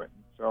incumbent.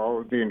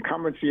 So the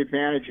incumbency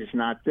advantage is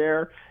not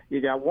there. You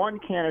got one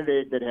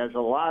candidate that has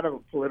a lot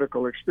of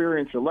political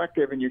experience,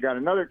 elective, and you got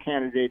another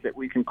candidate that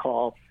we can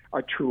call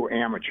a true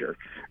amateur.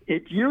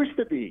 It used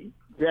to be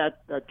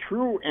that a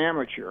true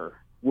amateur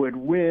would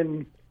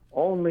win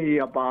only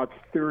about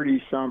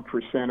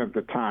 30-some% of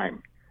the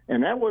time.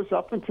 And that was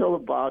up until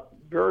about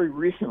very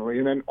recently.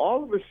 And then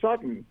all of a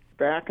sudden,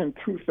 back in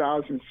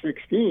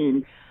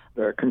 2016,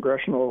 the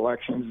congressional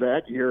elections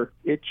that year,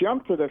 it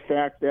jumped to the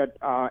fact that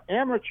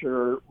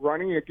amateur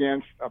running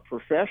against a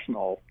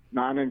professional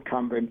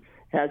non-incumbent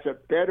has a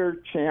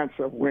better chance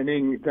of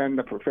winning than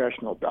the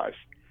professional does.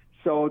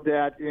 So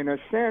that, in a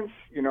sense,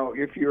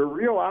 if you're a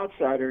real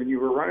outsider and you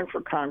were running for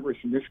Congress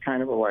in this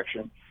kind of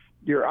election,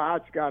 your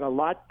odds got a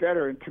lot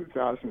better in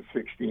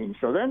 2016.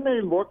 So then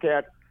they look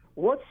at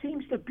what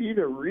seems to be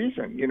the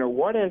reason,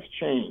 what has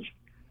changed.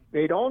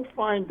 They don't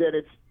find that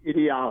it's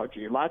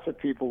ideology. Lots of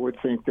people would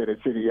think that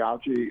it's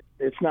ideology.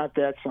 It's not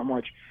that so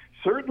much.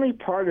 Certainly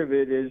part of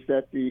it is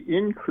that the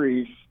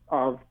increase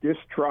of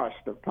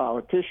distrust of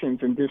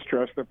politicians and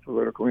distrust of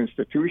political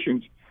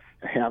institutions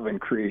have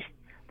increased.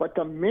 But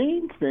the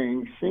main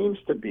thing seems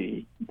to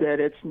be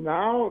that it's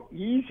now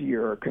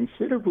easier,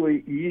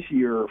 considerably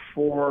easier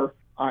for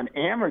an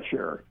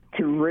amateur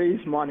to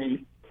raise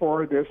money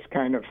for this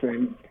kind of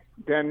thing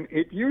than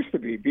it used to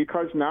be,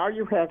 because now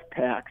you have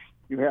PACs,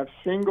 you have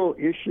single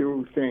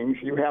issue things,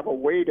 you have a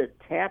way to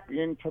tap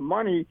into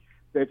money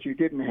that you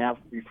didn't have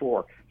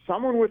before.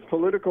 Someone with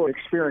political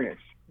experience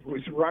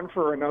who's run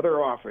for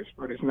another office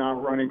but is now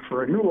running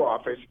for a new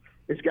office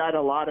has got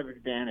a lot of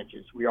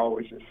advantages, we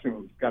always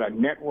assume. He's got a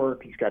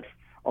network, he's got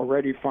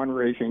already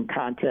fundraising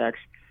contacts.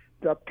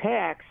 The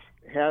PACs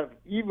have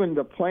evened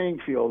the playing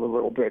field a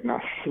little bit. Now,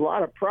 there's a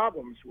lot of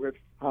problems with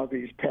how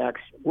these PACs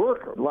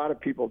work. A lot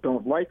of people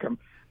don't like them.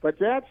 But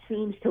that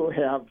seems to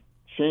have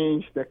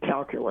changed the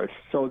calculus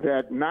so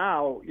that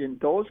now in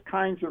those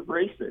kinds of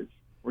races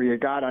where you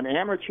got an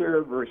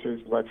amateur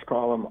versus, let's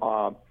call him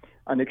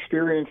an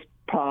experienced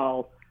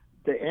pal,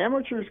 the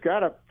amateurs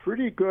got a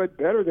pretty good,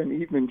 better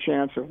than even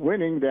chance of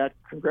winning that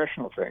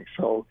congressional thing.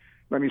 So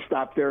let me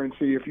stop there and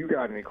see if you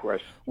got any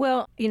questions.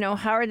 Well,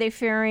 how are they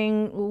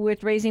faring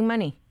with raising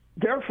money?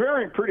 They're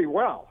faring pretty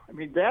well. I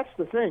mean, that's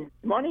the thing.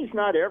 Money's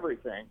not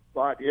everything,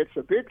 but it's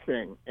a big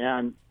thing.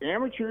 And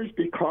amateurs,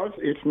 because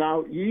it's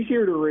now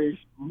easier to raise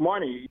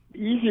money,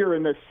 easier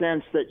in the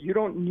sense that you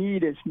don't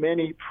need as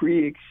many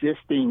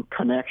pre-existing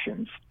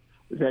connections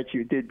that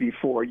you did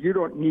before. You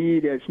don't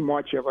need as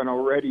much of an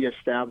already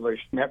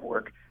established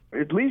network,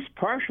 at least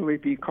partially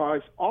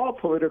because all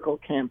political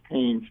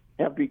campaigns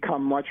have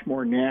become much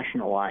more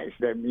nationalized.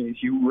 That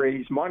means you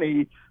raise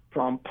money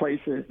from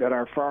places that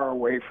are far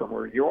away from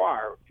where you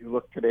are. If you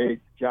look today,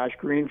 Josh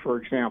Green, for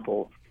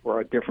example,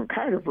 for a different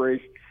kind of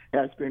race,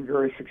 has been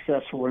very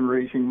successful in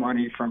raising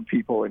money from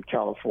people in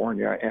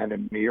California and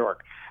in New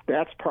York.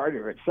 That's part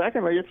of it.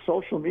 Secondly, it's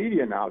social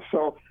media now,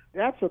 so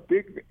that's a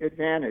big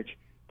advantage.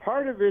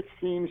 Part of it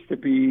seems to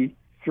be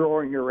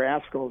throwing your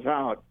rascals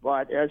out,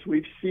 but as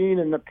we've seen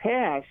in the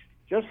past,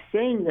 just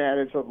saying that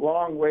is a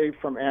long way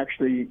from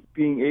actually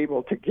being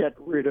able to get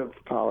rid of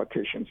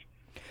politicians.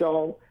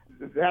 So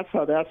that's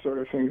how that sort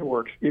of thing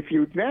works. If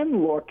you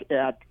then look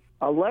at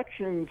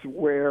elections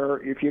where,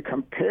 if you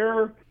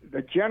compare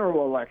the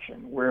general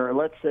election, where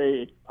let's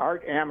say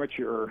Art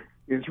Amateur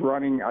is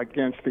running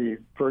against the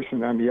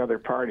person on the other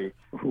party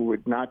who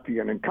would not be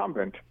an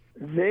incumbent,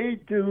 they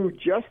do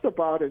just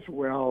about as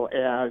well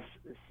as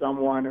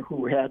someone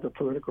who had the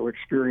political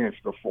experience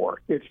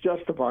before. It's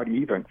just about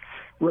even.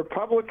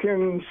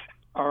 Republicans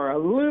are a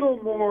little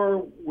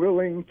more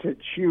willing to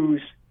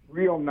choose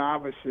real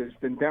novices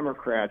than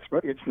Democrats,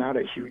 but it's not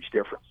a huge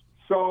difference.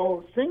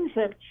 So things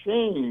have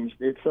changed.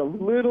 It's a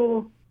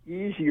little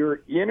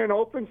easier in an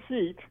open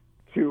seat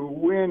to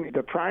win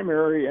the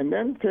primary and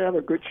then to have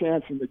a good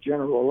chance in the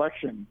general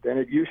election than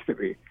it used to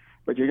be.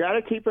 But you got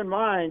to keep in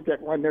mind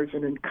that when there's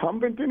an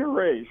incumbent in a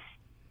race,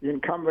 the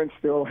incumbent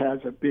still has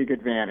a big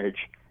advantage,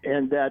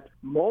 and that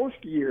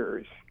most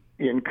years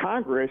in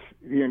Congress,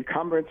 the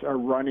incumbents are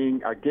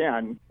running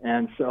again,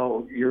 and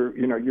so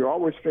you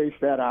always face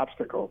that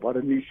obstacle. But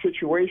in these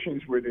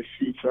situations where the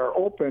seats are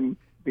open,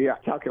 the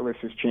calculus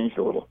has changed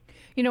a little.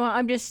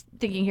 I'm just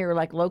thinking here,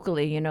 like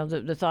locally,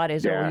 the thought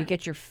is, you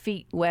get your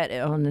feet wet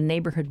on the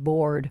neighborhood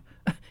board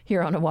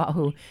here on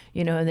Oahu,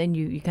 and then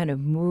you kind of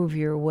move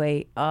your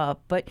way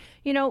up. But,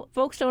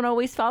 folks don't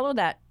always follow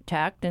that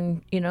tact.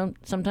 And,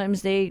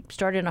 sometimes they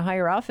start in a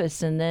higher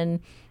office and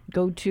then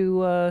go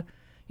to,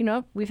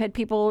 we've had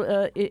people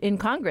in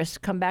Congress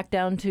come back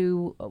down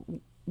to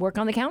work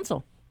on the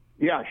council.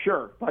 Yeah,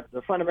 sure. But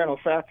the fundamental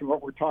fact of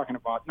what we're talking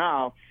about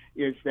now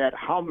is that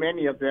how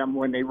many of them,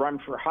 when they run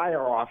for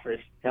higher office,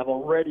 have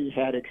already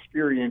had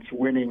experience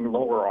winning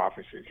lower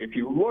offices. If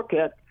you look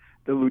at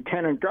the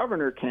lieutenant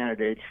governor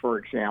candidates, for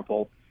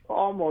example,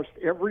 almost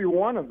every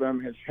one of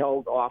them has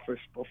held office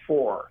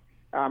before.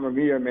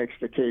 Amamiya makes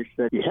the case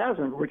that he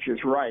hasn't, which is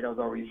right,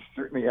 although he's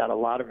certainly had a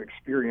lot of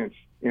experience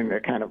in the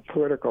kind of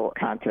political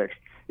context.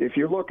 If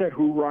you look at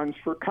who runs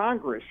for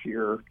Congress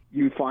here,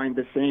 you find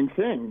the same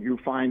thing. You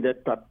find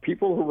that the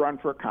people who run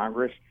for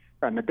Congress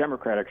on the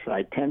Democratic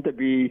side tend to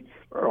be,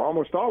 or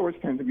almost always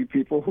tend to be,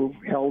 people who've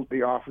held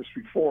the office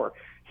before.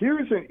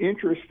 Here's an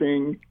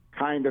interesting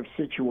kind of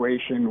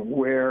situation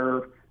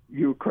where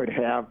you could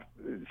have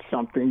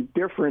something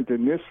different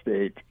in this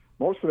state.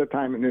 Most of the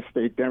time in this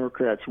state,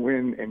 Democrats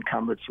win,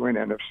 incumbents win,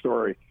 end of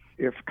story.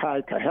 If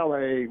Kai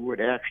Kahele would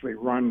actually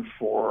run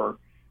for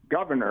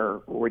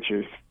governor, which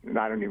is,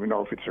 I don't even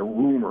know if it's a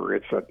rumor,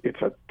 it's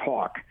a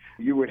talk,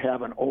 you would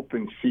have an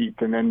open seat,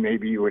 and then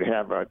maybe you would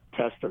have a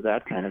test of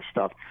that kind of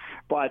stuff.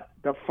 But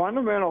the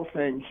fundamental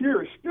thing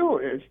here still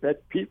is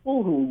that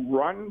people who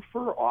run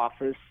for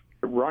office,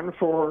 run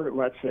for,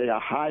 let's say, a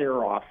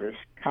higher office,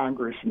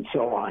 Congress and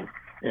so on,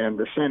 and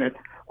the Senate,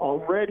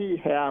 already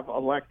have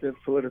elective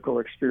political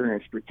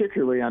experience,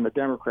 particularly on the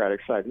Democratic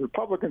side. The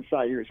Republican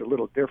side here is a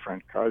little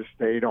different because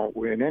they don't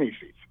win any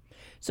seats.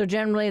 So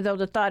generally, though,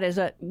 the thought is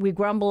that we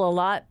grumble a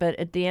lot, but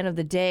at the end of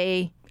the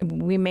day,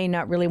 we may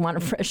not really want a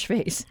fresh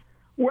face.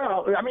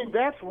 Well, I mean,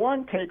 that's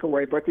one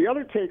takeaway, but the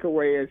other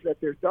takeaway is that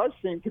there does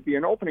seem to be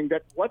an opening.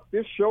 That what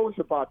this shows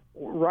about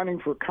running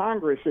for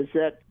Congress is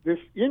that this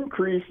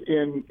increase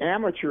in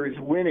amateurs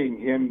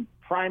winning in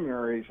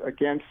primaries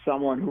against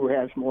someone who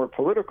has more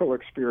political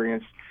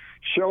experience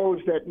shows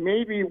that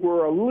maybe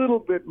we're a little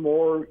bit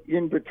more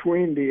in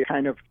between the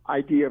kind of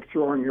idea of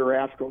throwing your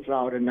rascals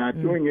out and not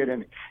doing it.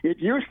 And it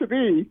used to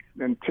be,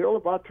 until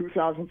about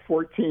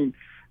 2014,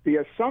 the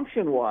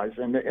assumption was,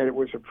 and it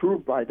was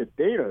approved by the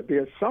data,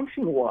 the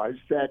assumption was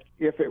that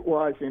if it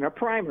was in a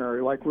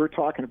primary, like we're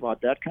talking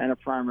about, that kind of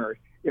primary,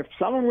 if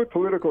someone with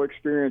political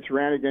experience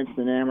ran against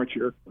an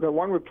amateur, the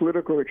one with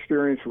political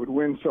experience would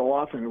win so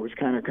often it was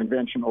kind of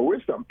conventional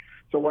wisdom.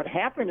 So what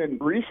happened in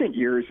recent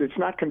years, it's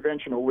not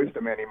conventional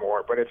wisdom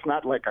anymore, but it's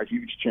not like a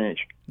huge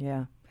change.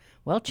 Yeah.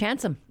 Well,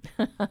 chance them.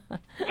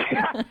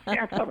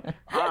 Chance them.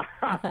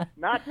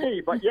 Not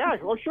me, but yeah,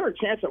 well, sure,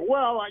 chance them.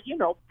 Well,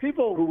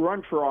 people who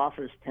run for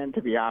office tend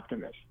to be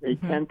optimists. They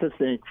tend to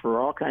think, for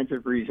all kinds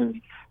of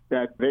reasons,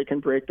 that they can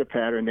break the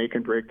pattern, they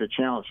can break the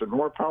challenge, and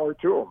more power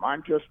to them.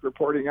 I'm just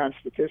reporting on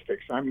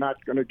statistics. I'm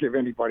not going to give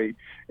anybody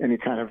any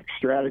kind of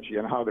strategy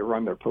on how they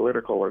run their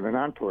political or their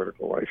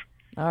non-political life.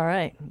 All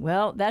right.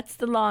 Well, that's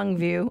the long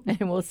view,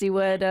 and we'll see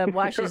what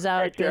washes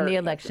out in the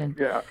election.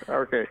 Yeah,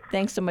 okay.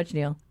 Thanks so much,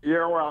 Neil.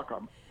 You're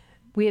welcome.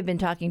 We have been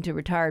talking to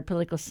retired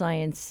political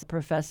science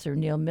professor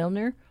Neil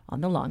Milner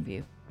on the long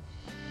view.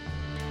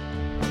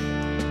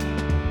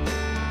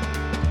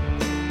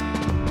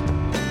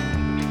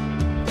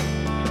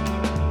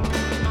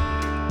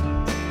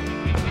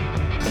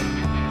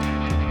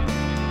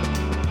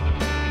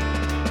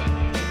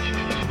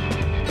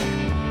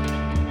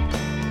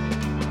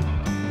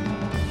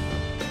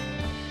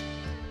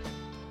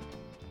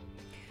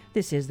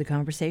 This is The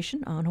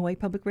Conversation on Hawaii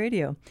Public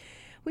Radio.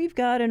 We've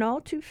got an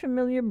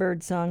all-too-familiar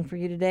bird song for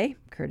you today,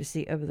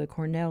 courtesy of the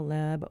Cornell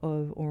Lab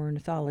of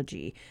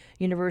Ornithology.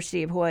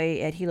 University of Hawaii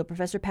at Hilo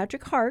Professor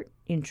Patrick Hart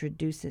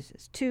introduces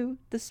us to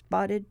the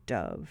spotted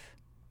dove.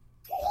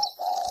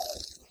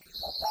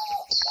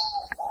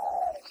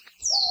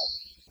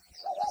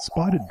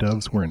 Spotted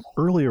doves were an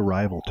early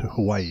arrival to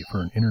Hawaii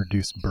for an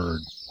introduced bird.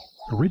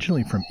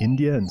 Originally from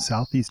India and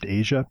Southeast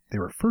Asia, they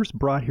were first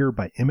brought here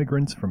by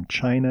immigrants from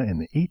China in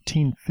the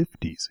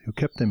 1850s who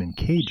kept them in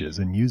cages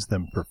and used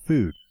them for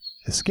food.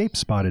 Escaped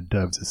spotted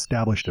doves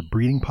established a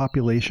breeding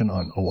population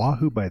on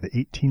Oahu by the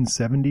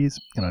 1870s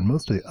and on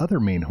most of the other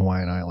main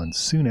Hawaiian islands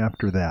soon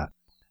after that.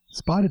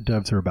 Spotted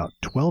doves are about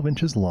 12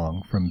 inches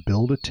long from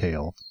bill to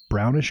tail,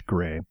 brownish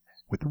gray,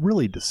 with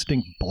really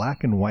distinct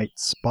black and white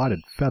spotted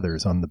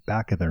feathers on the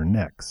back of their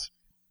necks.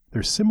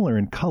 They're similar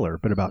in color,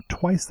 but about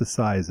twice the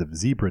size of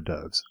zebra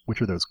doves,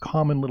 which are those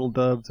common little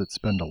doves that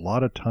spend a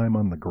lot of time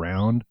on the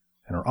ground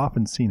and are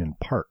often seen in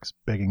parks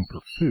begging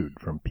for food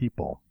from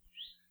people.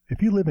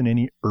 If you live in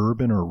any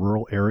urban or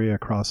rural area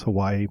across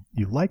Hawaii,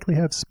 you likely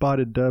have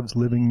spotted doves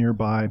living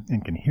nearby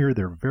and can hear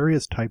their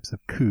various types of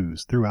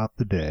coos throughout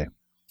the day.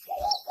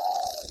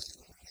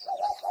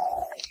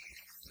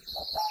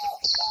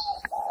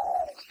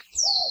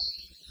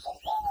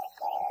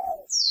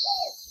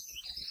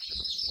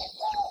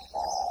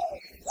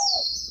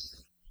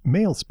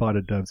 Male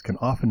spotted doves can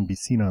often be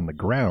seen on the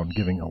ground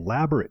giving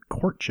elaborate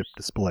courtship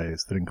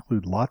displays that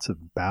include lots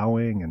of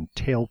bowing and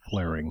tail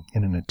flaring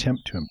in an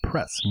attempt to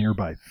impress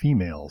nearby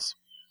females.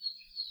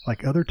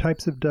 Like other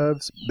types of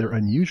doves, they're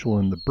unusual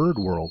in the bird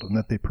world in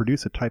that they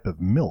produce a type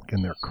of milk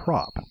in their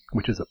crop,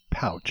 which is a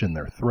pouch in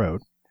their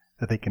throat,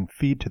 that they can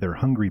feed to their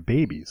hungry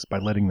babies by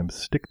letting them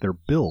stick their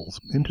bills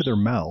into their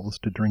mouths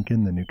to drink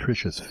in the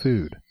nutritious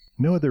food.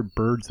 No other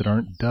birds that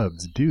aren't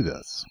doves do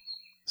this.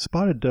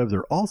 Spotted doves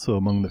are also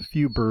among the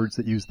few birds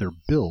that use their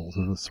bills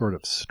as a sort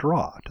of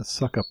straw to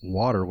suck up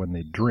water when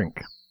they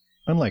drink.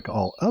 Unlike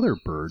all other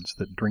birds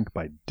that drink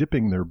by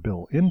dipping their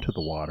bill into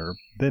the water,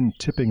 then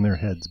tipping their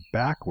heads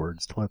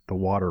backwards to let the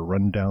water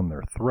run down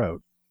their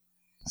throat,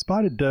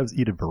 spotted doves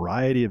eat a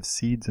variety of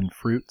seeds and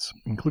fruits,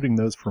 including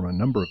those from a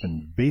number of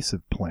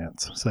invasive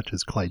plants such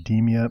as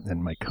Clidemia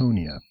and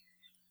Myconia.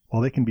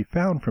 While they can be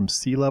found from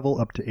sea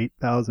level up to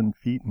 8,000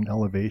 feet in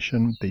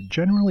elevation, they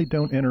generally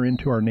don't enter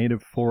into our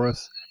native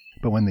forests,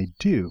 but when they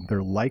do,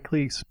 they're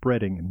likely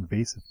spreading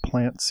invasive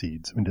plant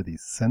seeds into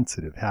these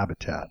sensitive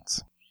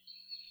habitats.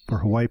 For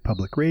Hawaii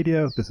Public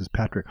Radio, this is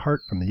Patrick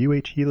Hart from the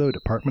UH Hilo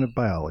Department of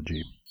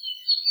Biology.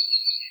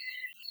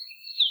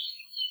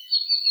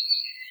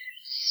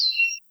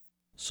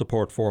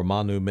 Support for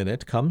Manu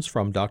Minute comes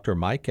from Dr.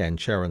 Mike and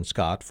Sharon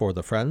Scott for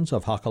the Friends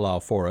of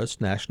Hakalau Forest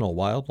National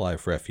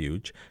Wildlife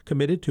Refuge,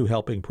 committed to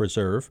helping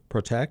preserve,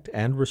 protect,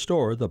 and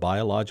restore the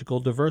biological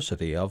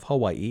diversity of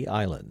Hawaii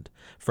Island.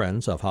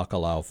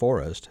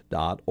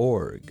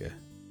 friendsofhakalauforest.org.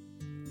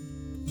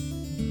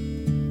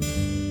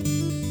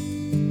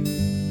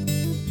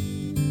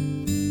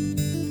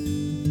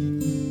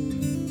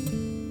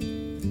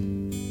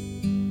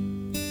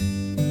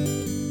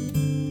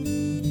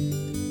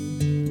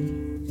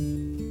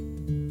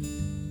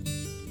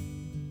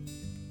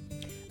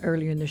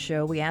 Earlier in the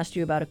show, we asked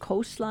you about a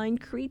coastline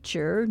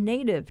creature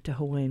native to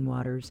Hawaiian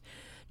waters,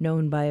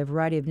 known by a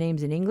variety of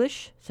names in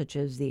English, such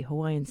as the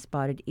Hawaiian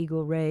spotted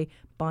eagle ray,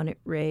 bonnet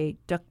ray,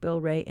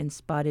 duckbill ray, and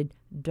spotted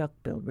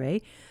duckbill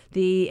ray.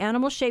 The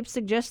animal shape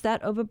suggests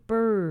that of a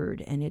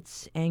bird, and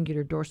its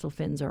angular dorsal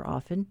fins are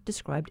often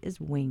described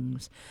as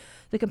wings.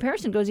 The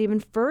comparison goes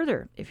even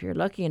further if you're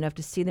lucky enough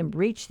to see them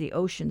reach the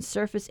ocean's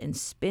surface and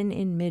spin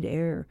in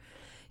midair.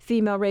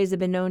 Female rays have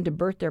been known to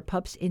birth their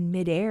pups in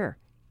midair,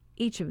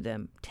 each of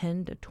them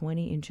 10 to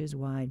 20 inches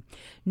wide.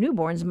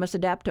 Newborns must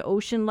adapt to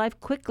ocean life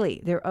quickly.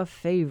 They're a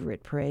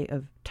favorite prey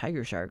of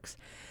tiger sharks.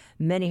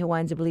 Many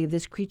Hawaiians believe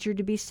this creature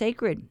to be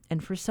sacred,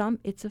 and for some,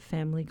 it's a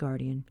family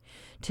guardian.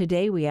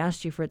 Today, we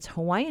asked you for its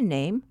Hawaiian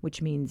name,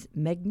 which means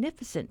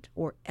magnificent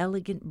or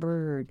elegant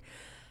bird,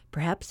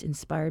 perhaps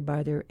inspired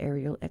by their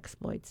aerial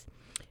exploits.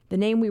 The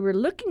name we were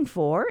looking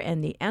for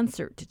and the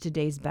answer to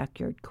today's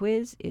backyard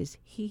quiz is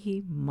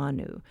Hihi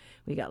Manu.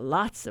 We got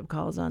lots of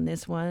calls on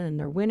this one,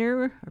 and our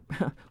winner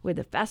with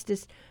the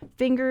fastest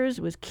fingers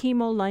was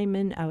Kimo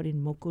Lyman out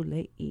in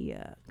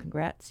Mokuleia.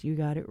 Congrats, you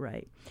got it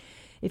right.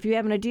 If you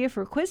have an idea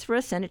for a quiz for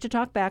us, send it to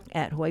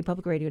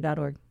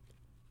talkback@hawaiipublicradio.org.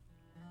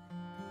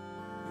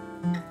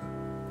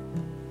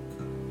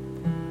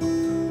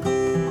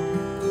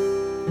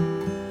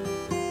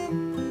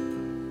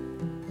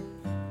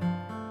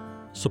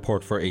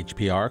 Support for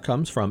HPR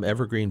comes from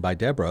Evergreen by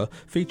Deborah,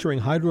 featuring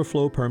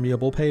HydroFlow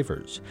permeable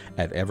pavers.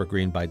 At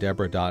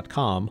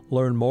evergreenbydeborah.com,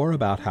 learn more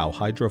about how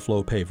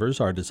HydroFlow pavers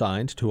are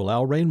designed to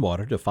allow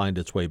rainwater to find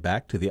its way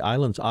back to the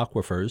island's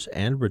aquifers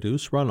and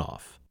reduce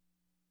runoff.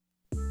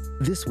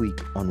 This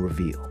week on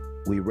Reveal,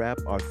 we wrap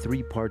our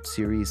three-part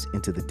series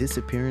into the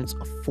disappearance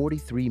of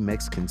 43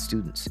 Mexican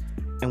students,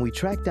 and we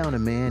track down a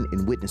man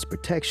in witness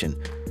protection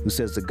who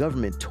says the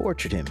government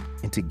tortured him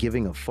into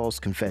giving a false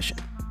confession.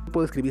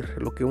 I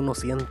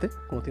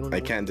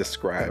can't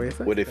describe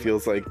what it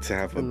feels like to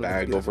have a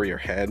bag over your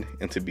head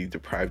and to be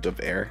deprived of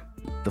air.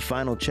 The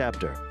final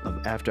chapter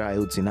of After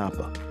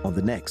Ayotzinapa on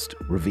the next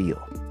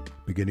Reveal.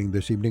 Beginning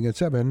this evening at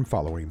 7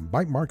 following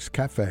Bite Marks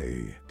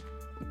Cafe.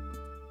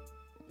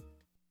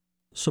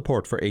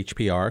 Support for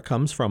HPR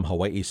comes from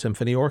Hawaiʻi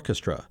Symphony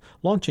Orchestra,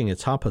 launching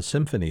its Hapa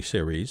Symphony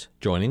series,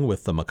 joining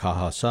with the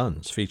Makaha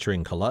Sons,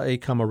 featuring Kala'e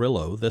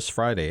Camarillo this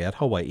Friday at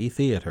Hawaiʻi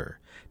Theater.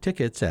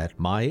 Tickets at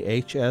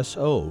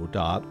myhso.org.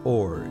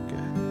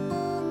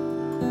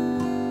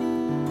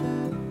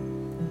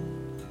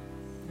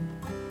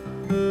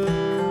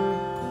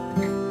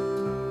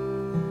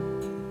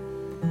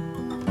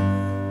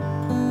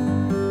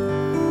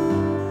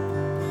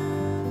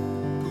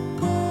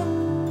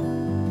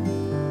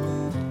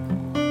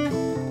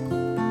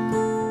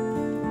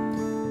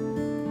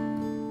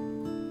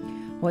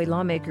 Hawaii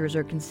lawmakers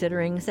are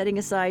considering setting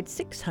aside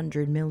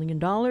 $600 million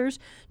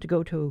to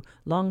go to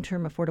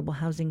long-term affordable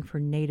housing for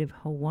Native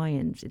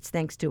Hawaiians. It's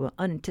thanks to an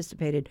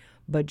unanticipated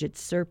budget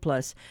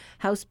surplus.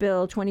 House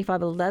Bill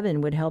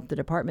 2511 would help the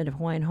Department of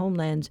Hawaiian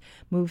Homelands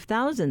move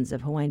thousands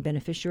of Hawaiian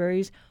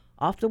beneficiaries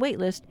off the wait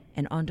list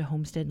and onto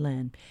homestead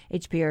land.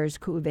 HPR's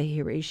Ku'uwehi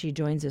Hiraishi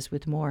joins us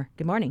with more.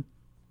 Good morning.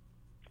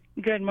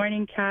 Good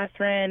morning,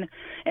 Catherine.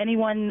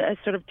 Anyone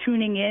sort of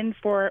tuning in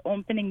for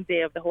opening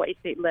day of the Hawaii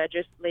State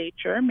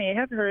Legislature may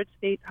have heard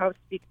State House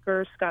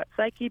Speaker Scott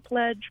Saiki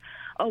pledge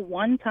a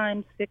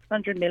one-time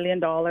 $600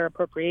 million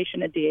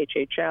appropriation at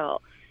DHHL.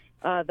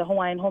 The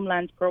Hawaiian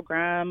Homelands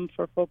Program,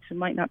 for folks who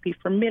might not be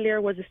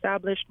familiar, was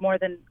established more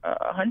than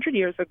 100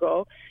 years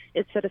ago.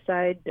 It set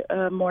aside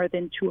more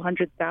than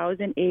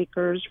 200,000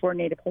 acres for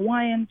Native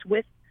Hawaiians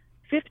with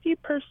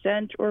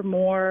 50% or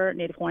more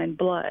Native Hawaiian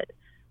blood.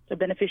 So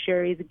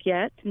beneficiaries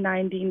get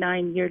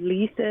 99-year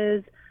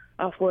leases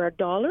for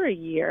 $1 a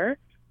year,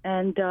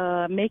 and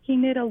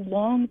making it a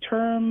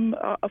long-term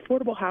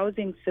affordable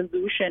housing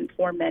solution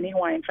for many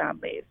Hawaiian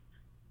families.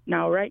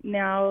 Now, right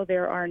now,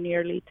 there are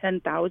nearly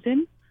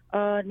 10,000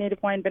 Native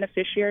Hawaiian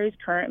beneficiaries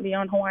currently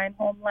on Hawaiian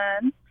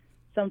homelands.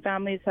 Some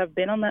families have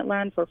been on that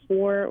land for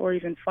 4 or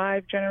even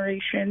 5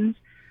 generations,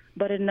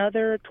 but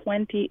another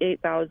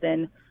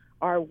 28,000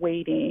 are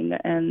waiting,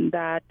 and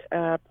that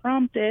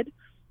prompted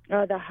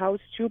the House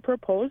to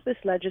propose this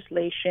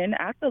legislation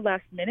at the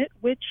last minute,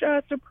 which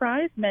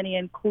surprised many,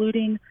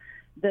 including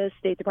the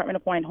State Department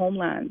of Hawaiian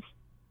Homelands.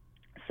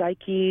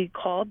 Saiki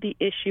called the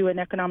issue an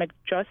economic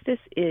justice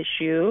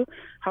issue.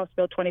 House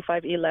Bill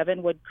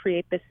 2511 would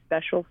create this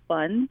special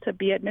fund to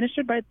be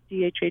administered by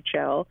the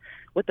DHHL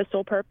with the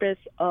sole purpose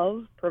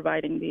of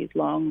providing these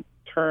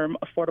long-term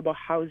affordable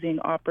housing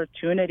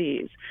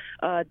opportunities.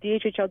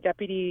 DHHL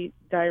Deputy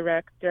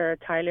Director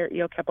Tyler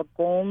Iokepa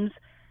Gomes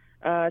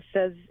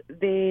says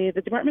the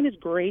department is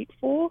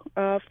grateful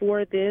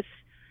for this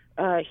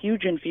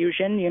huge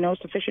infusion. You know,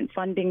 sufficient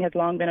funding has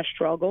long been a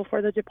struggle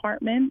for the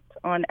department.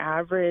 On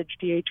average,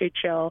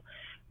 DHHL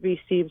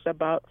receives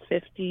about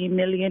 $50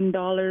 million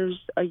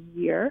a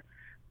year.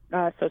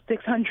 So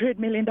 $600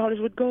 million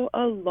would go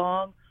a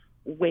long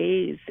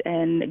ways.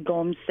 And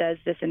Gomes says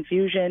this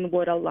infusion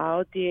would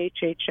allow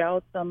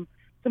DHHL some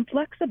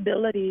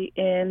flexibility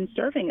in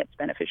serving its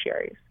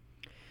beneficiaries.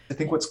 I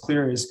think what's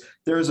clear is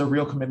there is a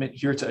real commitment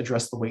here to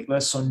address the wait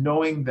list. So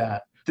knowing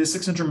that this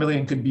 $600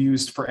 million could be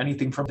used for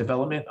anything from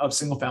development of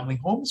single-family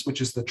homes, which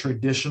is the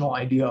traditional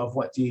idea of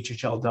what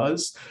DHHL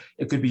does.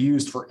 It could be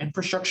used for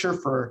infrastructure,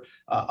 for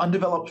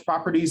undeveloped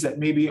properties that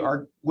maybe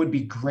would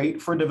be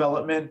great for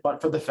development,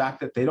 but for the fact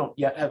that they don't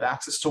yet have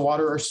access to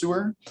water or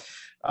sewer.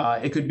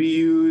 It could be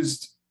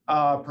used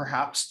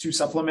perhaps to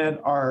supplement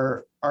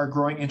our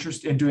growing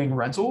interest in doing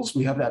rentals.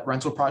 We have that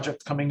rental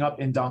project coming up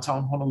in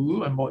downtown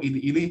Honolulu and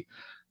Mo'iliili,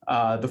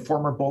 the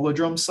former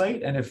Bolodrome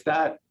site. And if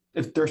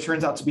there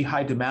turns out to be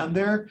high demand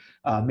there,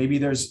 maybe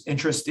there's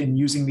interest in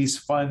using these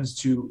funds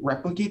to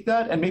replicate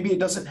that. And maybe it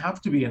doesn't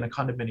have to be in a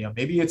condominium.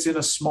 Maybe it's in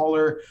a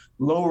smaller,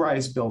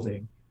 low-rise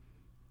building.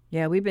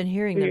 Yeah, we've been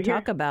hearing them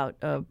talk about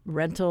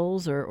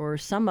rentals or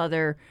some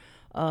other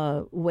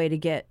way to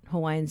get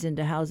Hawaiians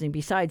into housing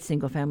besides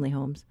single-family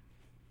homes.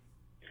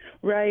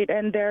 Right,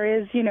 and there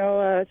is,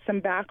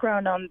 some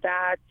background on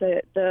that.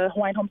 The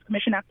Hawaiian Homes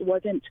Commission Act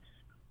wasn't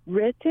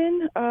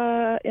written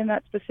in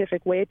that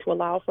specific way to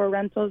allow for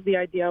rentals. The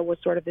idea was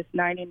sort of this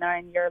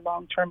 99-year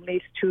long-term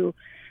lease to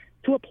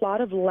a plot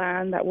of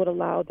land that would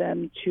allow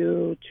them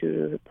to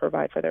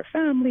provide for their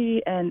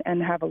family and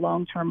have a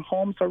long-term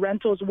home. So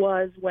rentals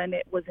was, when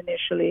it was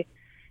initially,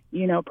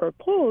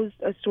 proposed,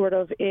 a sort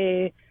of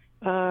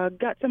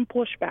got some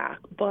pushback.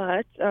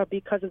 But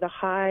because of the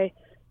high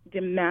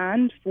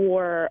demand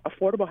for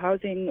affordable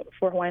housing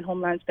for Hawaiian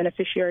Homelands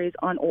beneficiaries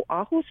on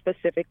Oahu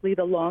specifically,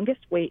 the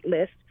longest wait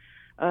list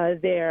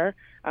there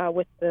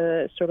with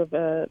the sort of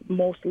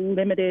most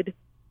limited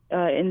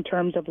in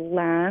terms of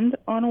land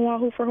on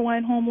Oahu for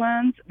Hawaiian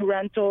Homelands.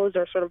 Rentals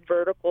or sort of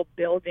vertical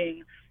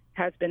building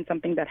has been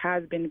something that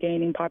has been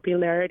gaining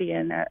popularity.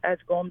 And as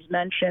Gomes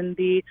mentioned,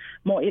 the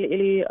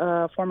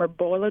Mo'iliili former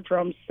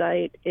Bolodrome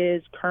site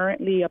is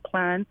currently, a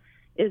plan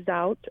is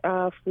out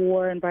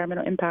for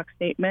environmental impact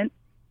statement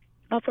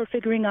for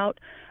figuring out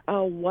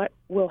what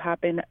will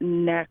happen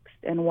next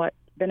and what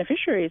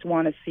beneficiaries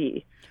want to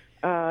see.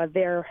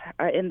 There,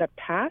 in the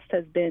past,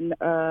 has been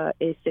a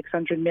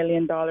 $600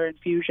 million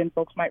infusion.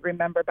 Folks might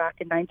remember back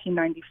in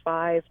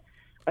 1995,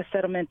 a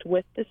settlement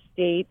with the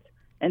state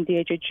and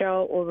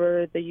DHHL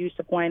over the use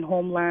of Hawaiian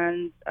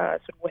homelands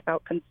sort of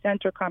without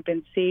consent or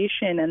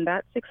compensation, and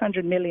that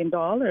 $600 million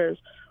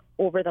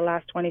over the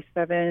last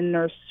 27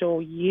 or so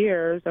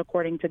years,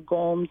 according to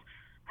GOMS,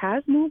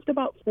 has moved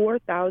about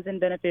 4,000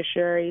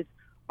 beneficiaries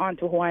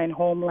onto Hawaiian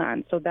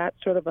homeland. So that's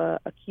sort of a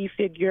key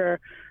figure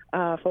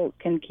folks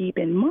can keep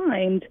in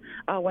mind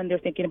when they're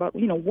thinking about,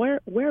 where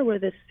will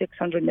this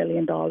 $600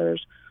 million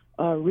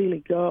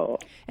really go?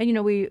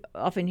 And, we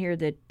often hear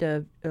that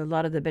a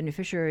lot of the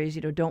beneficiaries,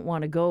 don't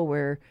want to go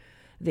where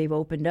they've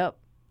opened up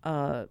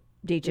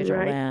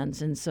DHHL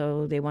lands, and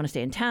so they want to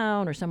stay in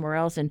town or somewhere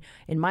else. And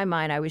in my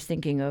mind, I was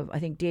thinking of, I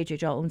think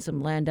DHHL owns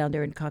some land down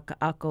there in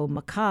Kaka'ako,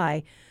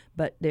 Makai,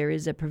 but there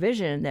is a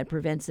provision that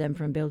prevents them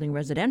from building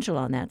residential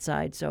on that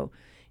side. So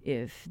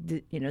if,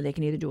 they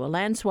can either do a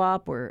land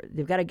swap or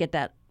they've got to get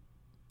that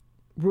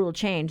rule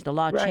changed, the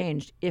law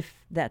changed, if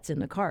that's in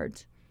the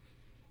cards.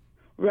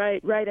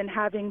 Right, and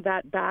having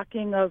that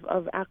backing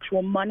of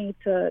actual money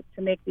to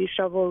make these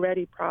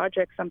shovel-ready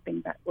projects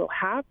something that will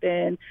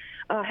happen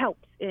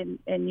helps in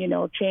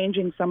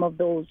changing some of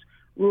those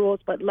rules.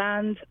 But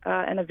land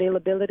and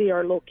availability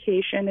or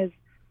location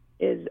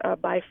is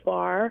by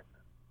far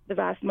the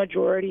vast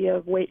majority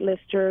of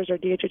waitlisters or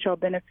DHHL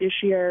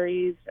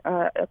beneficiaries,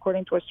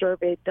 according to a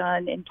survey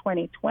done in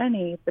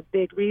 2020. The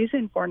big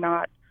reason for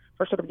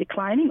sort of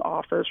declining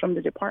offers from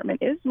the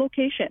department is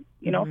location.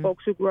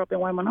 Folks who grew up in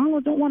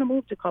Waimanalo don't want to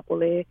move to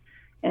Kapolei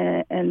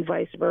and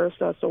vice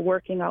versa. So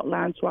working out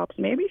land swaps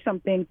may be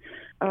something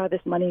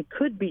this money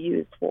could be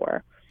used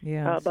for.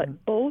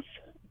 But both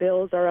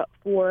bills are up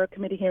for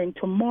committee hearing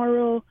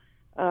tomorrow.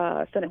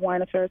 Senate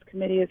Hawaiian Affairs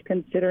Committee is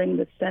considering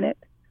the Senate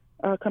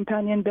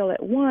companion bill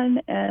at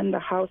 1 and the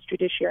House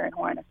Judiciary and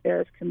Hawaiian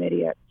Affairs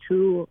Committee at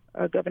 2.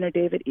 Governor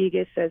David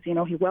Ige says,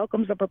 he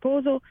welcomes the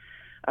proposal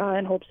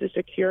and hopes to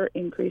secure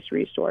increased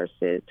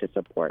resources to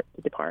support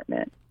the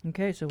department.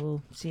 Okay, so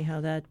we'll see how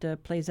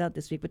that plays out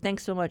this week. But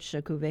thanks so much,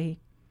 Ku'uwehi.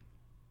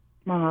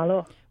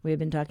 Mahalo. We have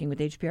been talking with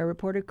HPR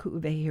reporter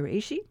Ku'uwehi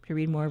Hiraishi. To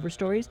read more of her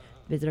stories,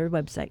 visit our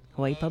website,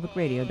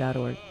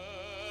 hawaiipublicradio.org.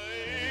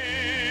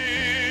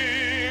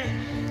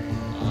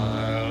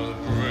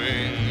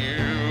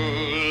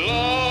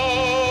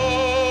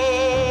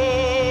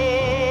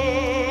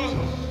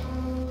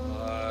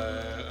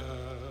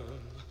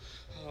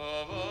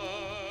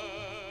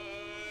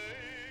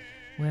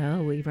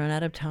 Well, we've run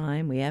out of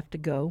time. We have to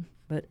go.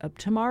 But up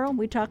tomorrow,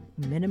 we talk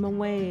minimum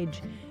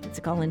wage. It's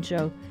a call-in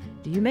show.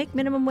 Do you make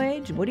minimum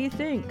wage? What do you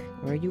think?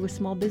 Or are you a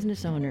small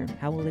business owner?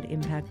 How will it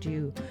impact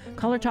you?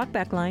 Call our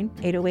talkback line,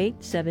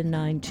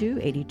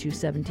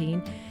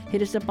 808-792-8217.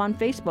 Hit us up on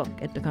Facebook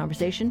at The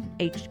Conversation,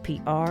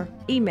 HPR.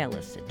 Email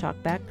us at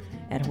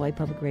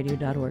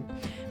talkback@hawaiipublicradio.org.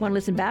 Want to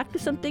listen back to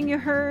something you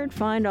heard?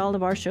 Find all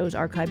of our shows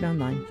archived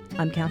online.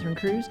 I'm Catherine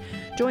Cruz.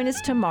 Join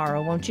us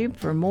tomorrow, won't you,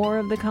 for more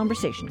of The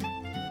Conversation.